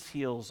Jesus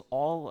heals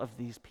all of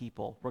these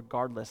people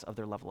regardless of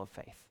their level of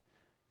faith.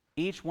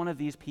 Each one of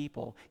these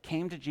people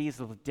came to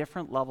Jesus with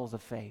different levels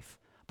of faith,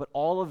 but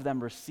all of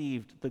them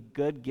received the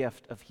good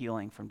gift of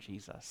healing from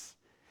Jesus.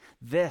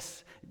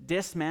 This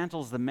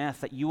dismantles the myth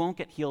that you won't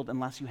get healed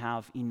unless you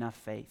have enough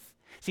faith.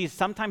 See,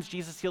 sometimes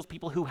Jesus heals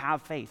people who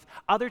have faith.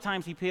 Other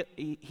times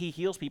he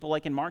heals people,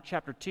 like in Mark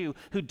chapter 2,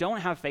 who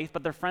don't have faith,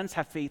 but their friends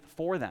have faith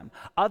for them.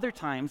 Other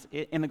times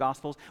in the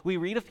Gospels, we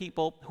read of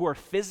people who are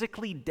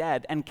physically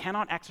dead and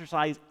cannot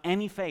exercise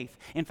any faith.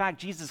 In fact,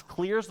 Jesus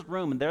clears the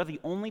room, and they're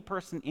the only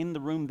person in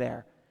the room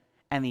there,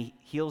 and he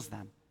heals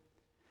them.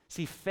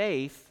 See,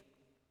 faith,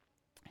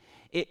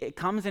 it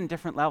comes in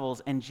different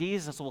levels, and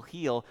Jesus will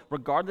heal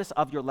regardless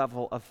of your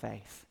level of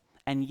faith.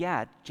 And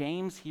yet,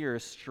 James here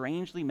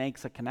strangely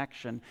makes a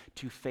connection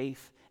to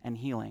faith and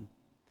healing.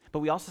 But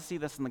we also see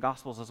this in the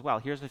Gospels as well.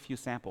 Here's a few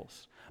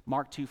samples.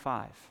 Mark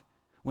 2:5.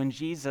 When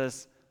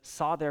Jesus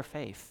saw their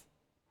faith,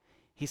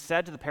 he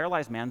said to the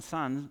paralyzed man,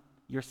 "Son,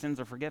 your sins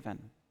are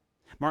forgiven."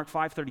 Mark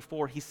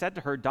 5:34, he said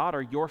to her,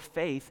 "Daughter, your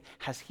faith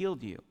has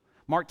healed you."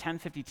 Mark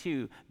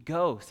 10:52,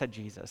 "Go," said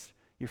Jesus,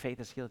 "your faith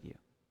has healed you."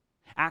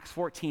 Acts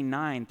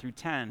 14:9 through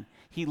 10,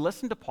 he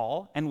listened to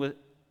Paul, and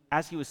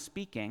as he was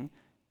speaking,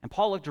 and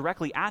Paul looked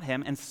directly at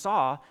him and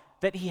saw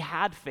that he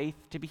had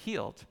faith to be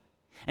healed.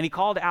 And he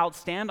called out,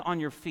 "Stand on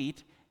your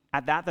feet."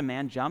 At that, the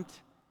man jumped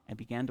and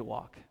began to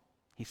walk.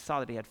 He saw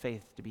that he had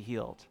faith to be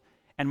healed.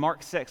 And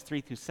Mark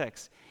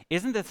 6:3-6,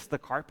 "Isn't this the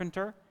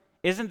carpenter?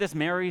 Isn't this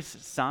Mary's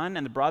son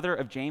and the brother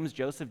of James,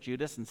 Joseph,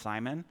 Judas, and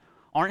Simon?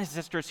 Aren't his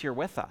sisters here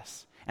with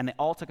us?" And they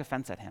all took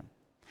offense at him.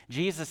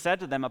 Jesus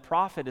said to them, "A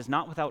prophet is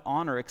not without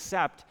honor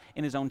except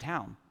in his own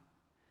town,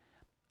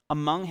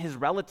 among his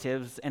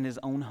relatives and his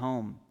own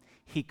home.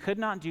 He could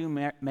not do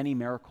many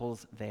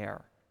miracles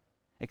there,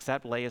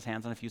 except lay his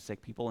hands on a few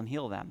sick people and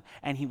heal them.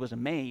 And he was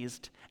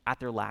amazed at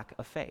their lack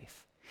of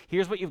faith."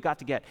 Here's what you've got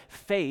to get.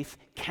 Faith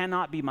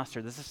cannot be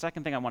mustered. This is the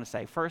second thing I want to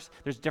say. First,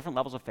 there's different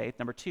levels of faith.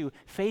 Number two,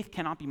 faith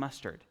cannot be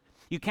mustered.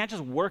 You can't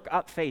just work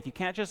up faith. You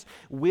can't just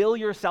will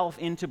yourself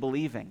into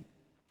believing.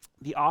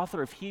 The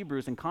author of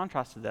Hebrews, in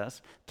contrast to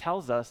this,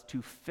 tells us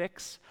to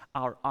fix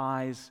our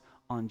eyes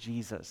on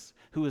Jesus,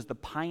 who is the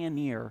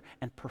pioneer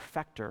and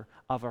perfecter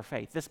of our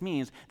faith. This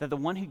means that the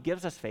one who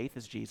gives us faith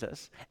is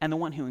Jesus, and the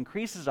one who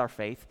increases our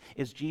faith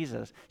is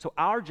Jesus. So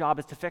our job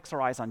is to fix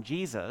our eyes on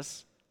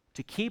Jesus,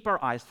 to keep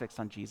our eyes fixed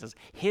on Jesus.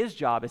 His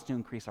job is to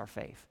increase our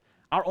faith.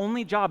 Our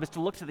only job is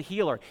to look to the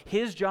healer.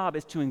 His job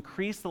is to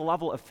increase the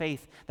level of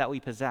faith that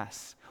we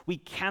possess. We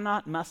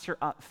cannot muster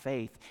up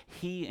faith.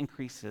 He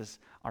increases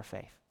our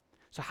faith.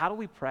 So how do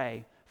we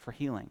pray for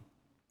healing?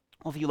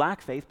 Well, if you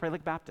lack faith, pray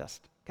like a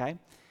Baptist, okay?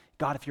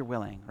 God, if you're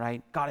willing,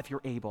 right? God, if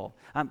you're able.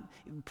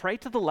 Pray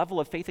to the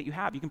level of faith that you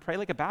have. You can pray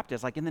like a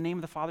Baptist, like in the name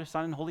of the Father,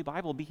 Son, and Holy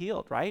Bible, be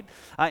healed, right?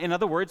 In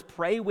other words,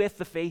 pray with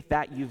the faith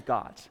that you've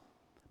got.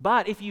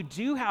 But if you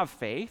do have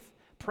faith,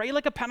 pray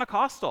like a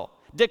Pentecostal.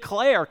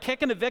 Declare,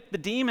 kick and evict the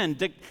demon.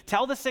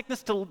 Tell the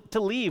sickness to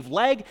leave.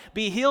 Leg,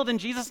 be healed in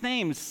Jesus'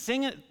 name.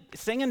 Sing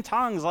in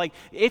tongues. Like,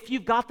 if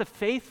you've got the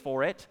faith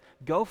for it,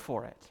 go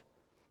for it.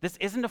 This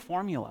isn't a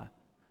formula.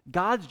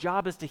 God's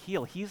job is to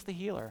heal. He's the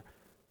healer.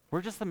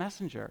 We're just the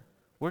messenger.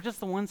 We're just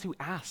the ones who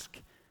ask.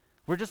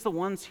 We're just the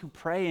ones who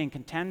pray and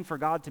contend for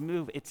God to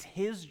move. It's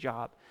his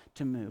job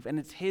to move, and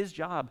it's his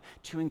job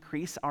to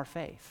increase our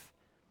faith.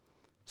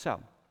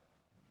 So,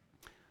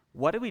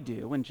 what do we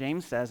do when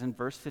James says in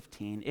verse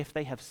 15, if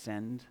they have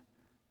sinned,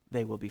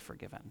 they will be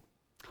forgiven?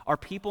 Are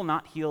people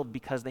not healed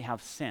because they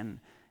have sin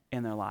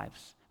in their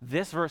lives?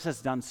 This verse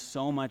has done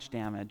so much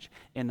damage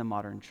in the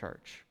modern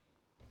church.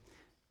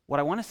 What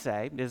I want to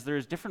say is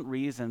there's different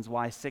reasons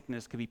why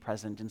sickness could be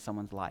present in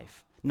someone's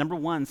life. Number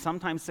one,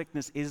 sometimes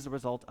sickness is the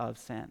result of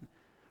sin,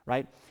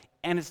 right?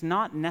 And it's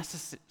not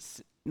necessarily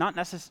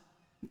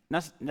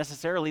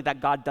that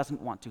God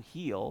doesn't want to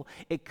heal.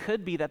 It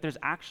could be that there's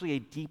actually a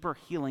deeper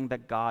healing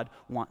that God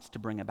wants to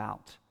bring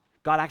about.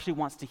 God actually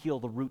wants to heal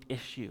the root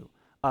issue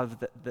of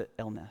the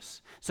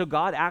illness. So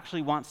God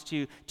actually wants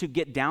to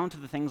get down to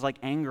the things like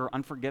anger,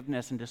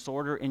 unforgiveness, and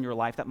disorder in your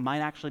life that might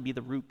actually be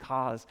the root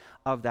cause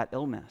of that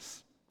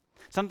illness.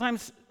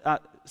 Sometimes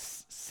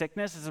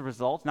sickness is a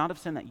result not of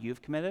sin that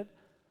you've committed,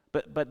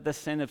 but the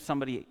sin of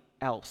somebody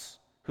else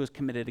who has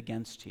committed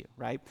against you,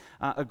 right?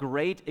 A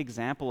great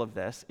example of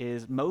this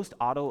is most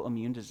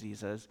autoimmune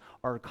diseases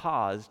are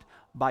caused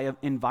by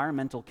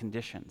environmental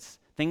conditions,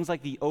 things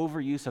like the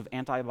overuse of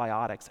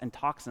antibiotics and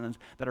toxins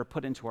that are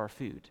put into our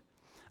food.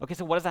 Okay,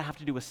 so what does that have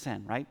to do with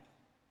sin, right?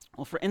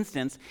 Well, for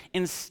instance,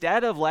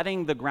 instead of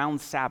letting the ground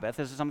Sabbath,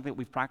 this is something that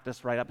we've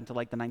practiced right up until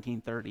like the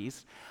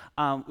 1930s,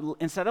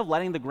 instead of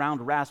letting the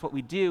ground rest, what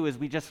we do is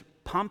we just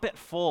pump it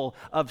full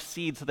of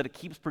seed so that it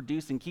keeps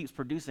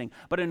producing.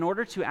 But in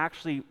order to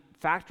actually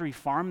factory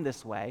farm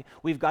this way,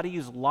 we've got to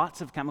use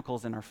lots of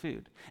chemicals in our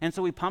food. And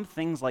so we pump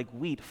things like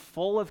wheat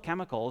full of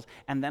chemicals,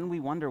 and then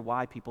we wonder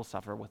why people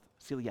suffer with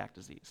celiac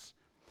disease.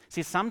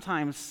 See,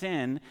 sometimes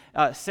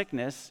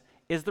sickness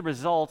is the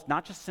result,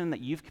 not just sin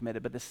that you've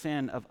committed, but the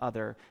sin of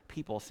other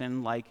people,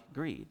 sin like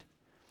greed.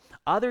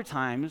 Other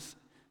times,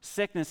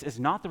 sickness is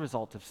not the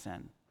result of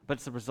sin, but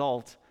it's the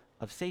result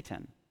of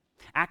Satan.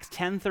 Acts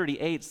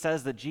 10:38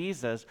 says that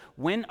Jesus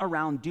went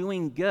around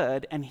doing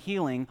good and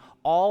healing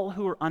all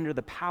who are under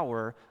the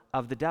power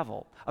of the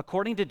devil.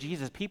 According to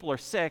Jesus, people are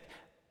sick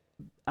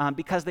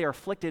because they are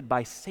afflicted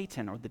by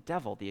Satan, or the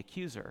devil, the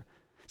accuser.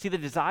 See, the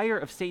desire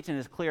of Satan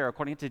is clear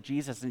according to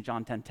Jesus in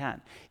John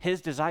 10:10.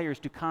 His desire is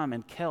to come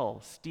and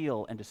kill,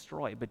 steal, and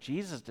destroy. But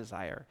Jesus'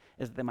 desire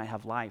is that they might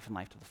have life and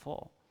life to the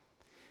full.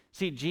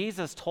 See,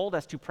 Jesus told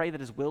us to pray that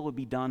his will would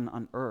be done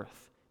on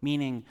earth,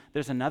 meaning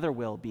there's another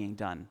will being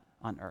done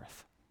on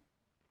earth.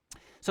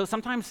 So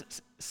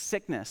sometimes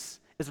sickness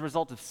is a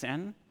result of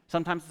sin.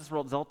 Sometimes it's a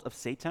result of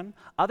Satan.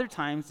 Other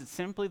times it's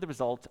simply the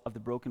result of the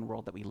broken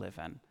world that we live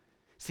in.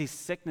 See,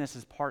 sickness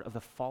is part of the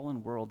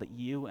fallen world that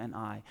you and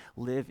I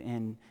live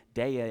in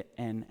day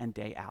in and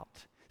day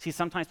out. See,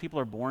 sometimes people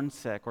are born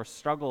sick or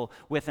struggle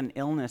with an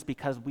illness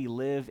because we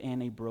live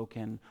in a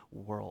broken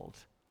world.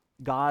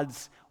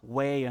 God's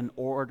way and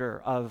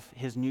order of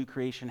his new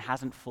creation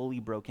hasn't fully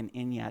broken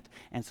in yet,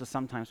 and so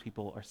sometimes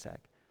people are sick.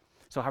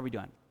 So how are we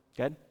doing?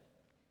 Good?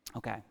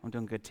 Okay, I'm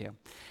doing good too.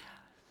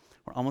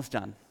 We're almost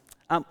done.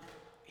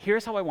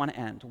 Here's how I want to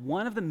end.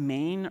 One of the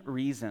main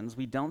reasons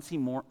we don't see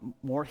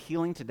more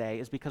healing today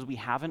is because we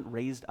haven't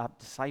raised up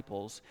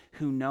disciples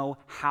who know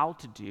how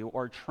to do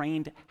or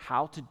trained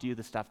how to do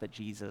the stuff that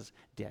Jesus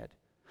did.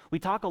 We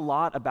talk a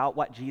lot about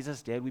what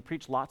Jesus did. We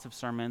preach lots of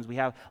sermons. We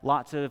have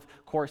lots of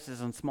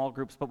courses and small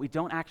groups, but we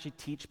don't actually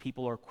teach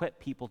people or equip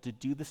people to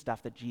do the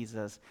stuff that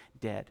Jesus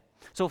did.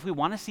 So if we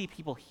want to see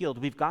people healed,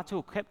 we've got to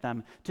equip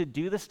them to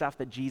do the stuff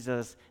that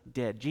Jesus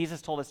did.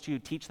 Jesus told us to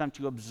teach them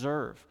to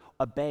observe,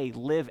 obey,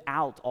 live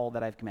out all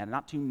that I've commanded.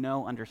 Not to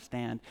know,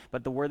 understand,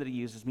 but the word that he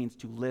uses means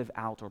to live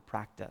out or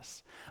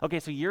practice.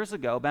 Okay, so years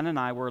ago, Ben and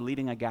I were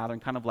leading a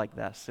gathering kind of like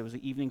this. It was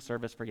an evening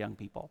service for young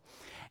people.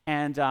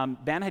 And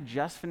Ben had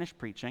just finished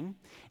preaching,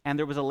 and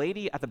there was a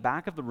lady at the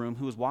back of the room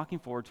who was walking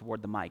forward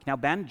toward the mic. Now,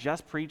 Ben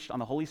just preached on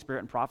the Holy Spirit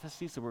and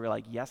prophecy, so we were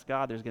like, yes,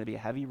 God, there's going to be a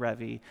heavy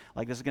revy.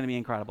 Like, this is going to be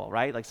incredible,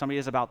 right? Like, somebody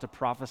is about to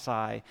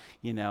prophesy,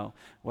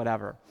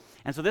 whatever.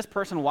 And so this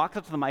person walks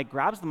up to the mic,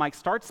 grabs the mic,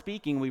 starts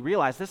speaking. We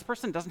realize this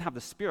person doesn't have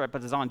the Spirit,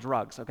 but is on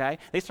drugs, okay?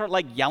 They start,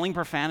 yelling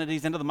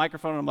profanities into the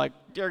microphone, and I'm like,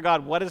 dear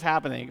God, what is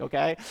happening,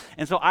 okay?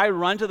 And so I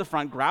run to the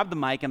front, grab the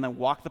mic, and then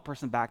walk the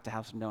person back to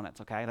have some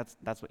donuts, okay?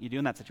 That's what you do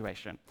in that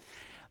situation.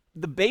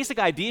 The basic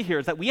idea here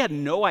is that we had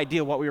no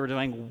idea what we were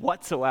doing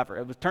whatsoever.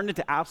 It was turned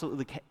into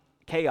absolutely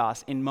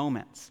chaos in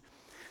moments.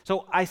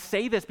 So I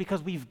say this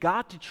because we've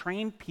got to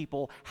train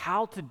people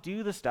how to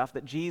do the stuff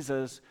that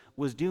Jesus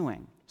was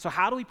doing. So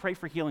how do we pray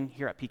for healing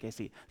here at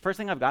PKC? First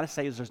thing I've got to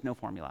say is there's no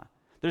formula.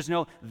 There's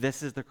no,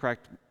 this is the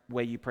correct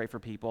way you pray for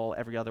people,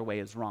 every other way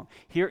is wrong.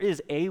 Here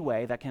is a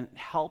way that can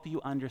help you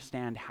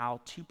understand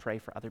how to pray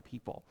for other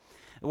people.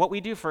 What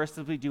we do first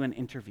is we do an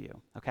interview,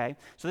 okay?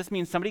 So this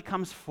means somebody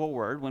comes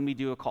forward when we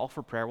do a call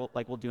for prayer, we'll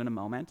do in a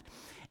moment,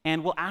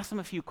 and we'll ask them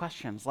a few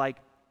questions like,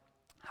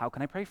 how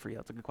can I pray for you?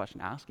 That's a good question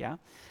to ask, yeah?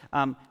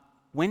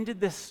 When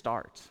did this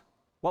start?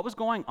 What was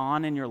going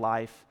on in your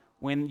life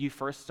when you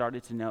first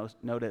started to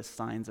notice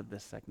signs of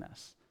this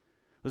sickness?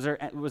 Was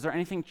there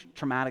anything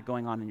traumatic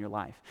going on in your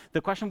life?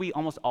 The question we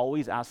almost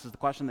always ask is the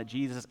question that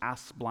Jesus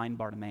asks blind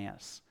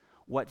Bartimaeus.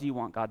 What do you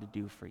want God to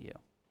do for you?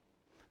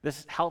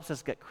 This helps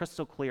us get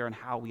crystal clear on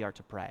how we are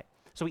to pray.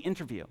 So we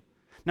interview.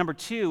 Number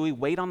 2, we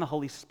wait on the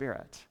Holy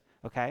Spirit,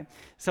 okay?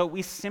 So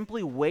we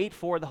simply wait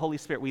for the Holy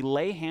Spirit. We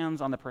lay hands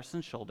on the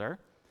person's shoulder,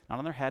 not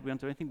on their head. We don't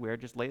do anything weird.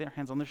 Just lay their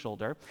hands on their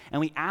shoulder. And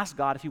we ask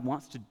God if he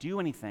wants to do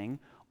anything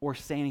or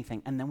say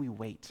anything, and then we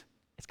wait.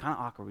 It's kind of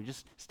awkward. We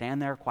just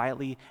stand there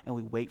quietly and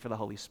we wait for the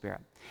Holy Spirit.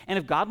 And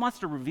if God wants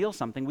to reveal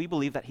something, we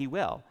believe that he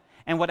will.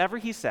 And whatever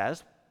he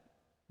says,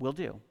 we'll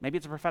do. Maybe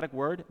it's a prophetic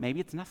word, maybe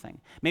it's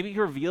nothing. Maybe he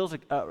reveals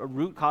a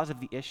root cause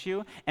of the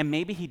issue, and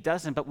maybe he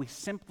doesn't, but we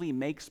simply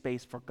make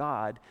space for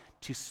God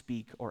to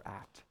speak or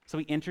act. So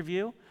we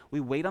interview, we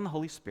wait on the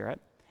Holy Spirit,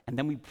 and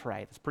then we pray.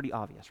 That's pretty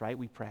obvious, right?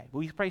 We pray. But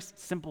we pray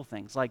simple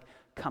things like,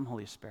 come,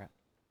 Holy Spirit.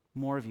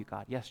 More of you,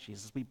 God. Yes,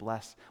 Jesus, we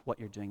bless what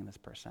you're doing in this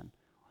person.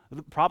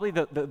 Probably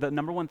the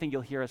number one thing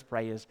you'll hear us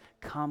pray is,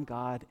 come,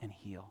 God, and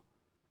heal.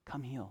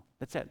 Come heal.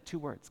 That's it. 2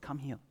 words. Come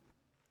heal.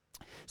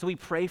 So we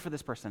pray for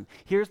this person.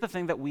 Here's the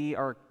thing that we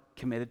are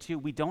committed to.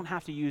 We don't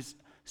have to use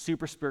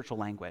super spiritual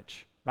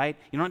language, right?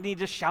 You don't need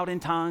to shout in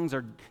tongues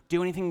or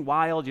do anything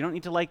wild. You don't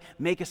need to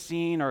make a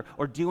scene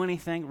or do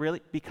anything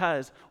really,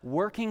 because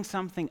working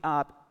something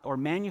up or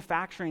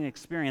manufacturing an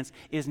experience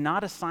is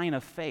not a sign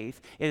of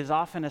faith. It is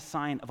often a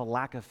sign of a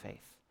lack of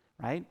faith,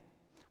 right?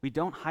 We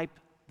don't hype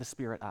the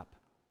Spirit up.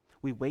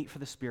 We wait for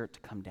the Spirit to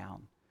come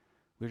down.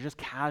 We're just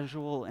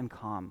casual and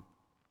calm.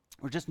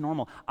 We're just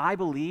normal. I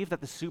believe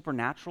that the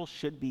supernatural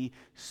should be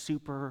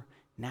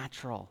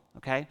supernatural,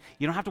 okay?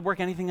 You don't have to work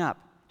anything up.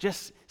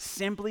 Just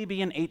simply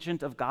be an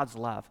agent of God's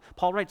love.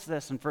 Paul writes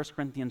this in 1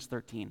 Corinthians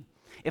 13.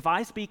 If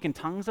I speak in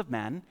tongues of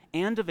men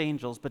and of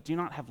angels, but do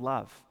not have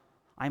love,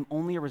 I am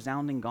only a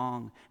resounding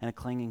gong and a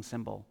clanging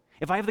cymbal.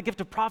 If I have the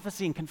gift of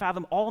prophecy and can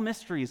fathom all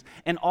mysteries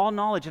and all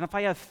knowledge, and if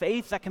I have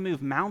faith that can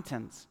move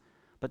mountains,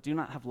 but do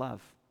not have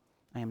love,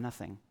 I am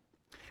nothing.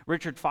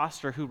 Richard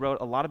Foster, who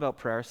wrote a lot about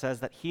prayer,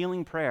 says that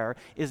healing prayer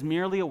is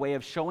merely a way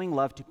of showing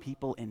love to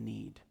people in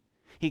need.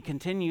 He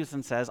continues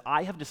and says,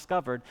 I have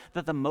discovered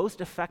that the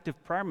most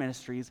effective prayer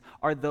ministries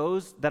are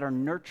those that are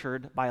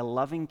nurtured by a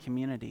loving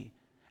community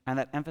and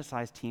that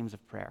emphasize teams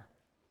of prayer.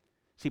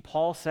 See,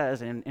 Paul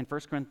says in 1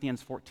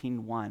 Corinthians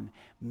 14:1,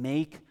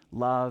 make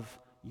love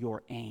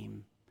your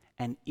aim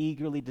and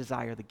eagerly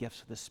desire the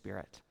gifts of the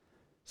Spirit.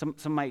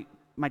 So my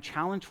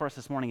challenge for us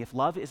this morning, if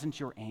love isn't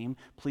your aim,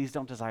 please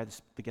don't desire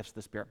the gifts of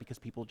the Spirit because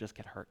people just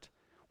get hurt.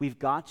 We've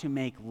got to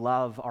make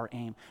love our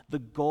aim. The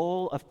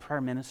goal of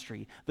prayer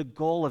ministry, the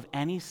goal of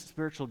any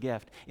spiritual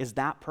gift is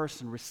that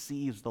person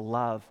receives the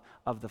love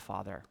of the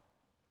Father.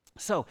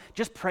 So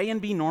just pray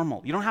and be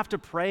normal. You don't have to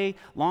pray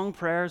long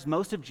prayers.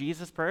 Most of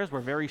Jesus' prayers were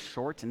very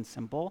short and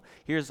simple.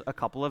 Here's a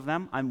couple of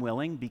them. I'm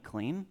willing, be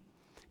clean.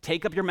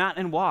 Take up your mat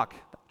and walk.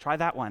 Try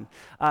that one.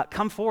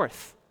 Come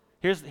forth.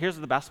 Here's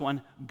the best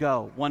one.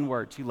 Go. One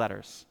word, 2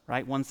 letters,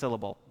 right? 1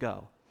 syllable.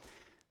 Go.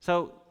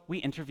 So we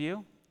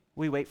interview.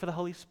 We wait for the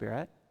Holy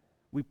Spirit.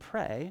 We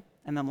pray.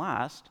 And then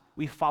last,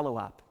 we follow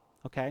up.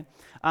 Okay?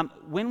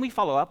 When we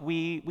follow up,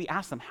 we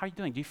ask them, how are you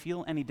doing? Do you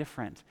feel any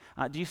different?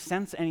 Do you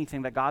sense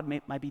anything that God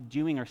might be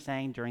doing or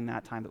saying during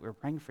that time that we were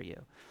praying for you?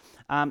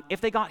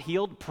 If they got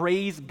healed,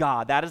 praise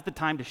God. That is the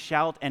time to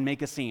shout and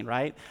make a scene,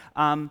 right?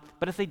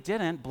 But if they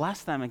didn't,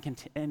 bless them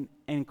and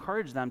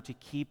encourage them to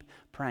keep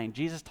praying.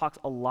 Jesus talks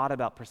a lot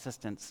about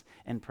persistence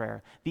in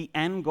prayer. The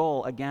end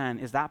goal, again,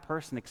 is that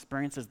person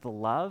experiences the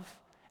love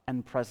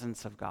and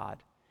presence of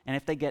God. And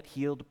if they get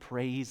healed,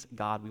 praise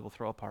God. We will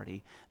throw a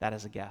party. That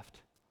is a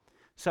gift.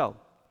 So,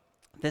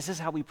 this is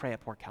how we pray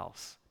at Port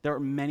Kells. There are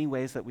many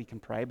ways that we can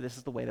pray, but this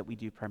is the way that we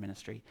do prayer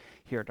ministry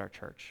here at our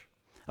church.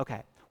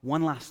 Okay,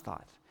 one last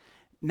thought.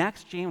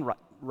 Next, James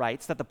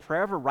writes that the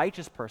prayer of a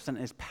righteous person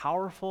is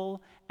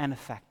powerful and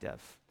effective.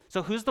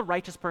 So who's the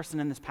righteous person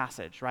in this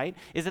passage, right?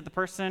 Is it the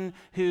person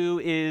who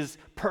is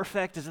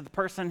perfect? Is it the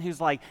person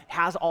who's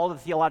has all the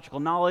theological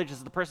knowledge?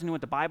 Is it the person who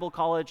went to Bible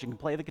college and can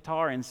play the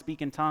guitar and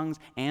speak in tongues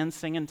and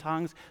sing in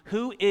tongues?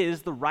 Who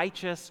is the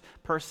righteous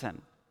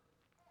person?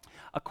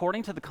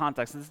 According to the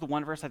context, this is the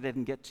one verse I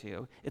didn't get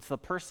to, it's the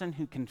person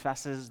who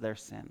confesses their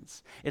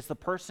sins. It's the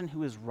person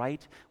who is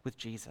right with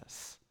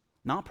Jesus.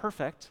 Not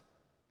perfect,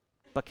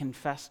 but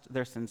confessed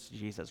their sins to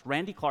Jesus.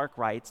 Randy Clark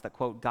writes that,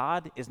 quote,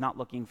 God is not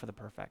looking for the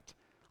perfect.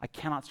 I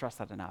cannot stress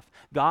that enough.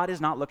 God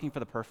is not looking for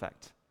the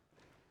perfect.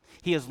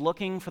 He is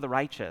looking for the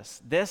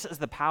righteous. This is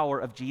the power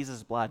of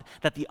Jesus' blood,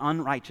 that the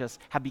unrighteous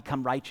have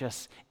become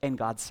righteous in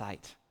God's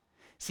sight.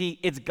 See,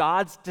 it's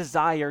God's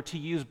desire to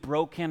use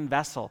broken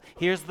vessel.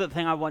 Here's the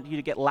thing I want you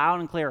to get loud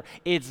and clear.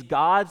 It's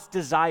God's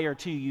desire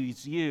to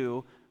use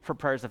you for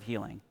prayers of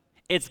healing.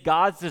 It's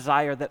God's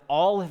desire that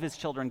all of his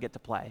children get to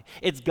play.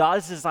 It's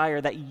God's desire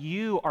that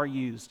you are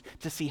used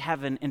to see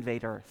heaven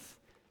invade earth.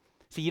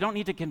 See, you don't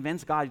need to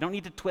convince God. You don't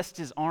need to twist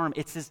his arm.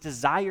 It's his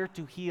desire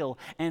to heal,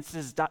 and it's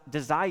his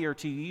desire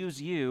to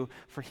use you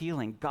for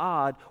healing.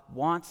 God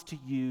wants to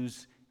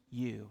use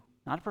you,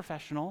 not a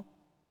professional,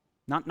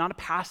 not a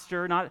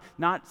pastor,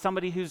 not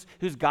somebody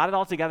who's got it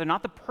all together,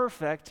 not the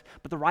perfect,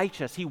 but the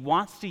righteous. He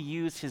wants to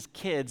use his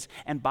kids,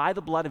 and by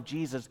the blood of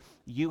Jesus,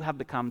 you have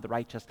become the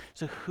righteous.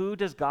 So who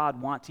does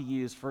God want to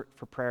use for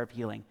prayer of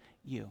healing?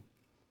 You,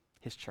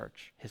 his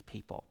church, his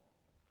people.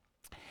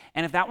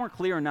 And if that weren't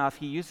clear enough,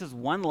 he uses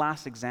one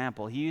last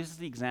example. He uses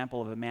the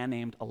example of a man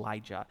named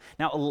Elijah.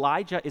 Now,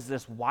 Elijah is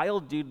this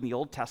wild dude in the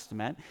Old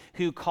Testament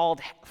who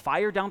called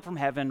fire down from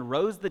heaven,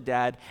 rose the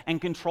dead,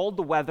 and controlled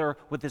the weather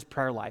with his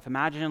prayer life.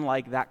 Imagine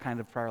that kind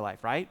of prayer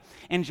life, right?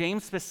 And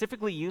James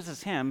specifically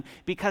uses him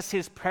because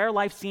his prayer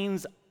life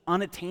seems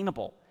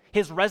unattainable.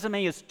 His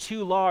resume is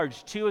too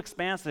large, too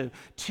expansive,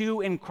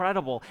 too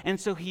incredible. And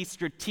so he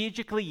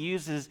strategically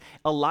uses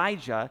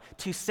Elijah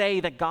to say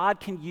that God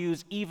can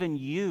use even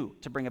you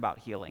to bring about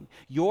healing.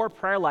 Your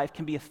prayer life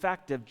can be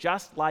effective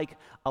just like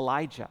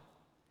Elijah.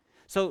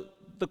 So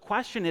the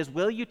question is,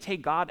 will you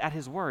take God at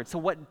his word? So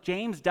what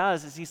James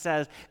does is he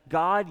says,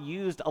 God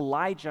used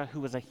Elijah,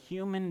 who was a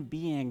human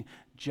being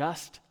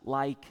just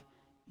like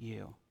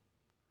you.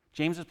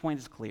 James's point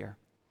is clear.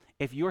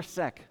 If you're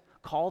sick,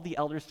 call the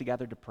elders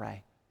together to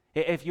pray.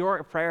 If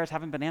your prayers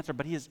haven't been answered,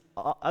 but his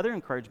other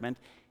encouragement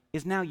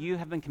is now you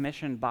have been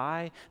commissioned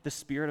by the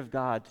Spirit of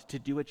God to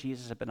do what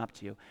Jesus had been up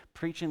to,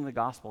 preaching the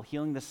gospel,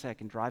 healing the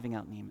sick, and driving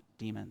out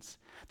demons.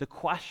 The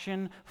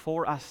question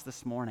for us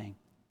this morning,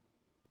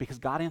 because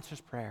God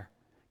answers prayer,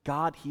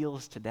 God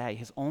heals today.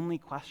 His only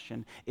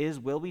question is,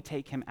 will we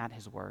take him at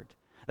his word?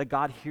 That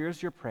God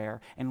hears your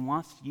prayer and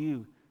wants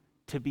you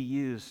to be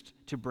used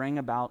to bring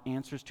about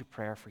answers to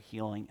prayer for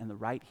healing in the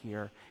right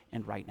here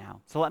and right now.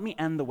 So let me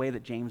end the way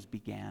that James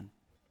began.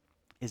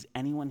 Is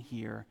anyone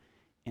here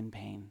in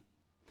pain?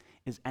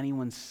 Is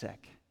anyone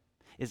sick?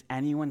 Is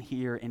anyone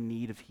here in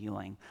need of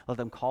healing? Let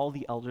them call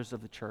the elders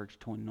of the church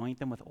to anoint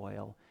them with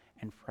oil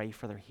and pray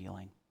for their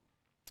healing.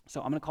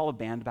 So I'm going to call the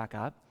band back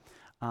up,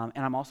 and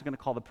I'm also going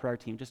to call the prayer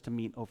team just to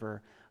meet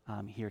over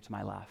here to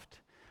my left.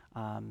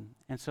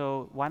 And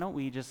so why don't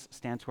we just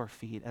stand to our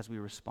feet as we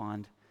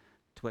respond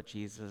to what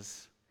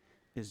Jesus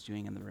is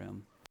doing in the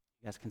room.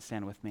 You guys can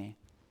stand with me.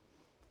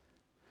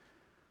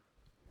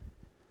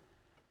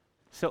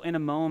 So in a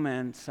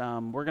moment,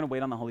 we're going to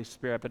wait on the Holy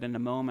Spirit, but in a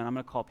moment, I'm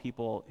going to call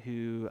people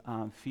who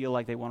feel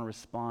like they want to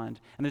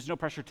respond. And there's no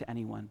pressure to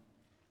anyone.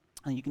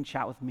 And you can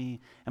chat with me,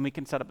 and we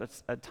can set up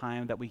a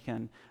time that we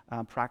can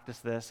practice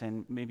this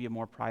in maybe a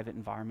more private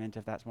environment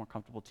if that's more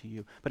comfortable to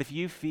you. But if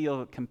you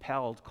feel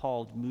compelled,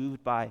 called,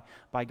 moved by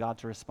God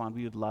to respond,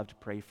 we would love to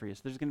pray for you.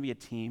 So there's going to be a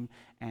team,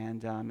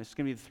 and it's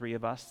going to be the three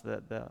of us,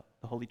 the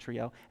Holy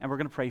Trio, and we're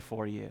going to pray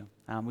for you.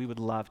 We would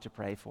love to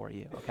pray for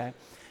you, okay?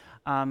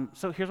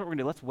 So here's what we're going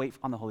to do. Let's wait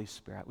on the Holy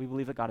Spirit. We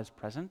believe that God is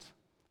present.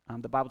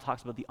 The Bible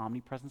talks about the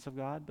omnipresence of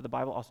God, but the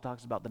Bible also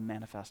talks about the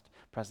manifest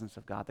presence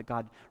of God, that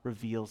God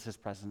reveals his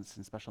presence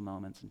in special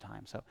moments and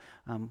time. So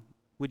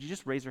would you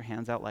just raise your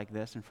hands out like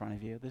this in front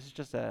of you? This is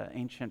just an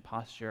ancient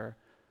posture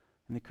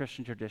in the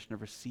Christian tradition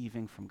of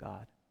receiving from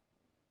God.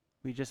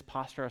 We just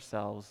posture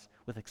ourselves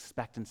with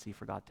expectancy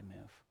for God to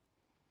move.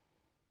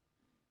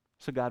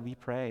 So God, we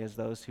pray as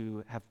those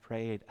who have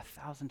prayed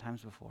 1,000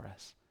 times before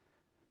us.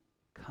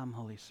 Come,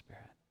 Holy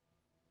Spirit.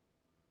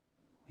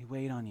 We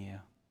wait on you.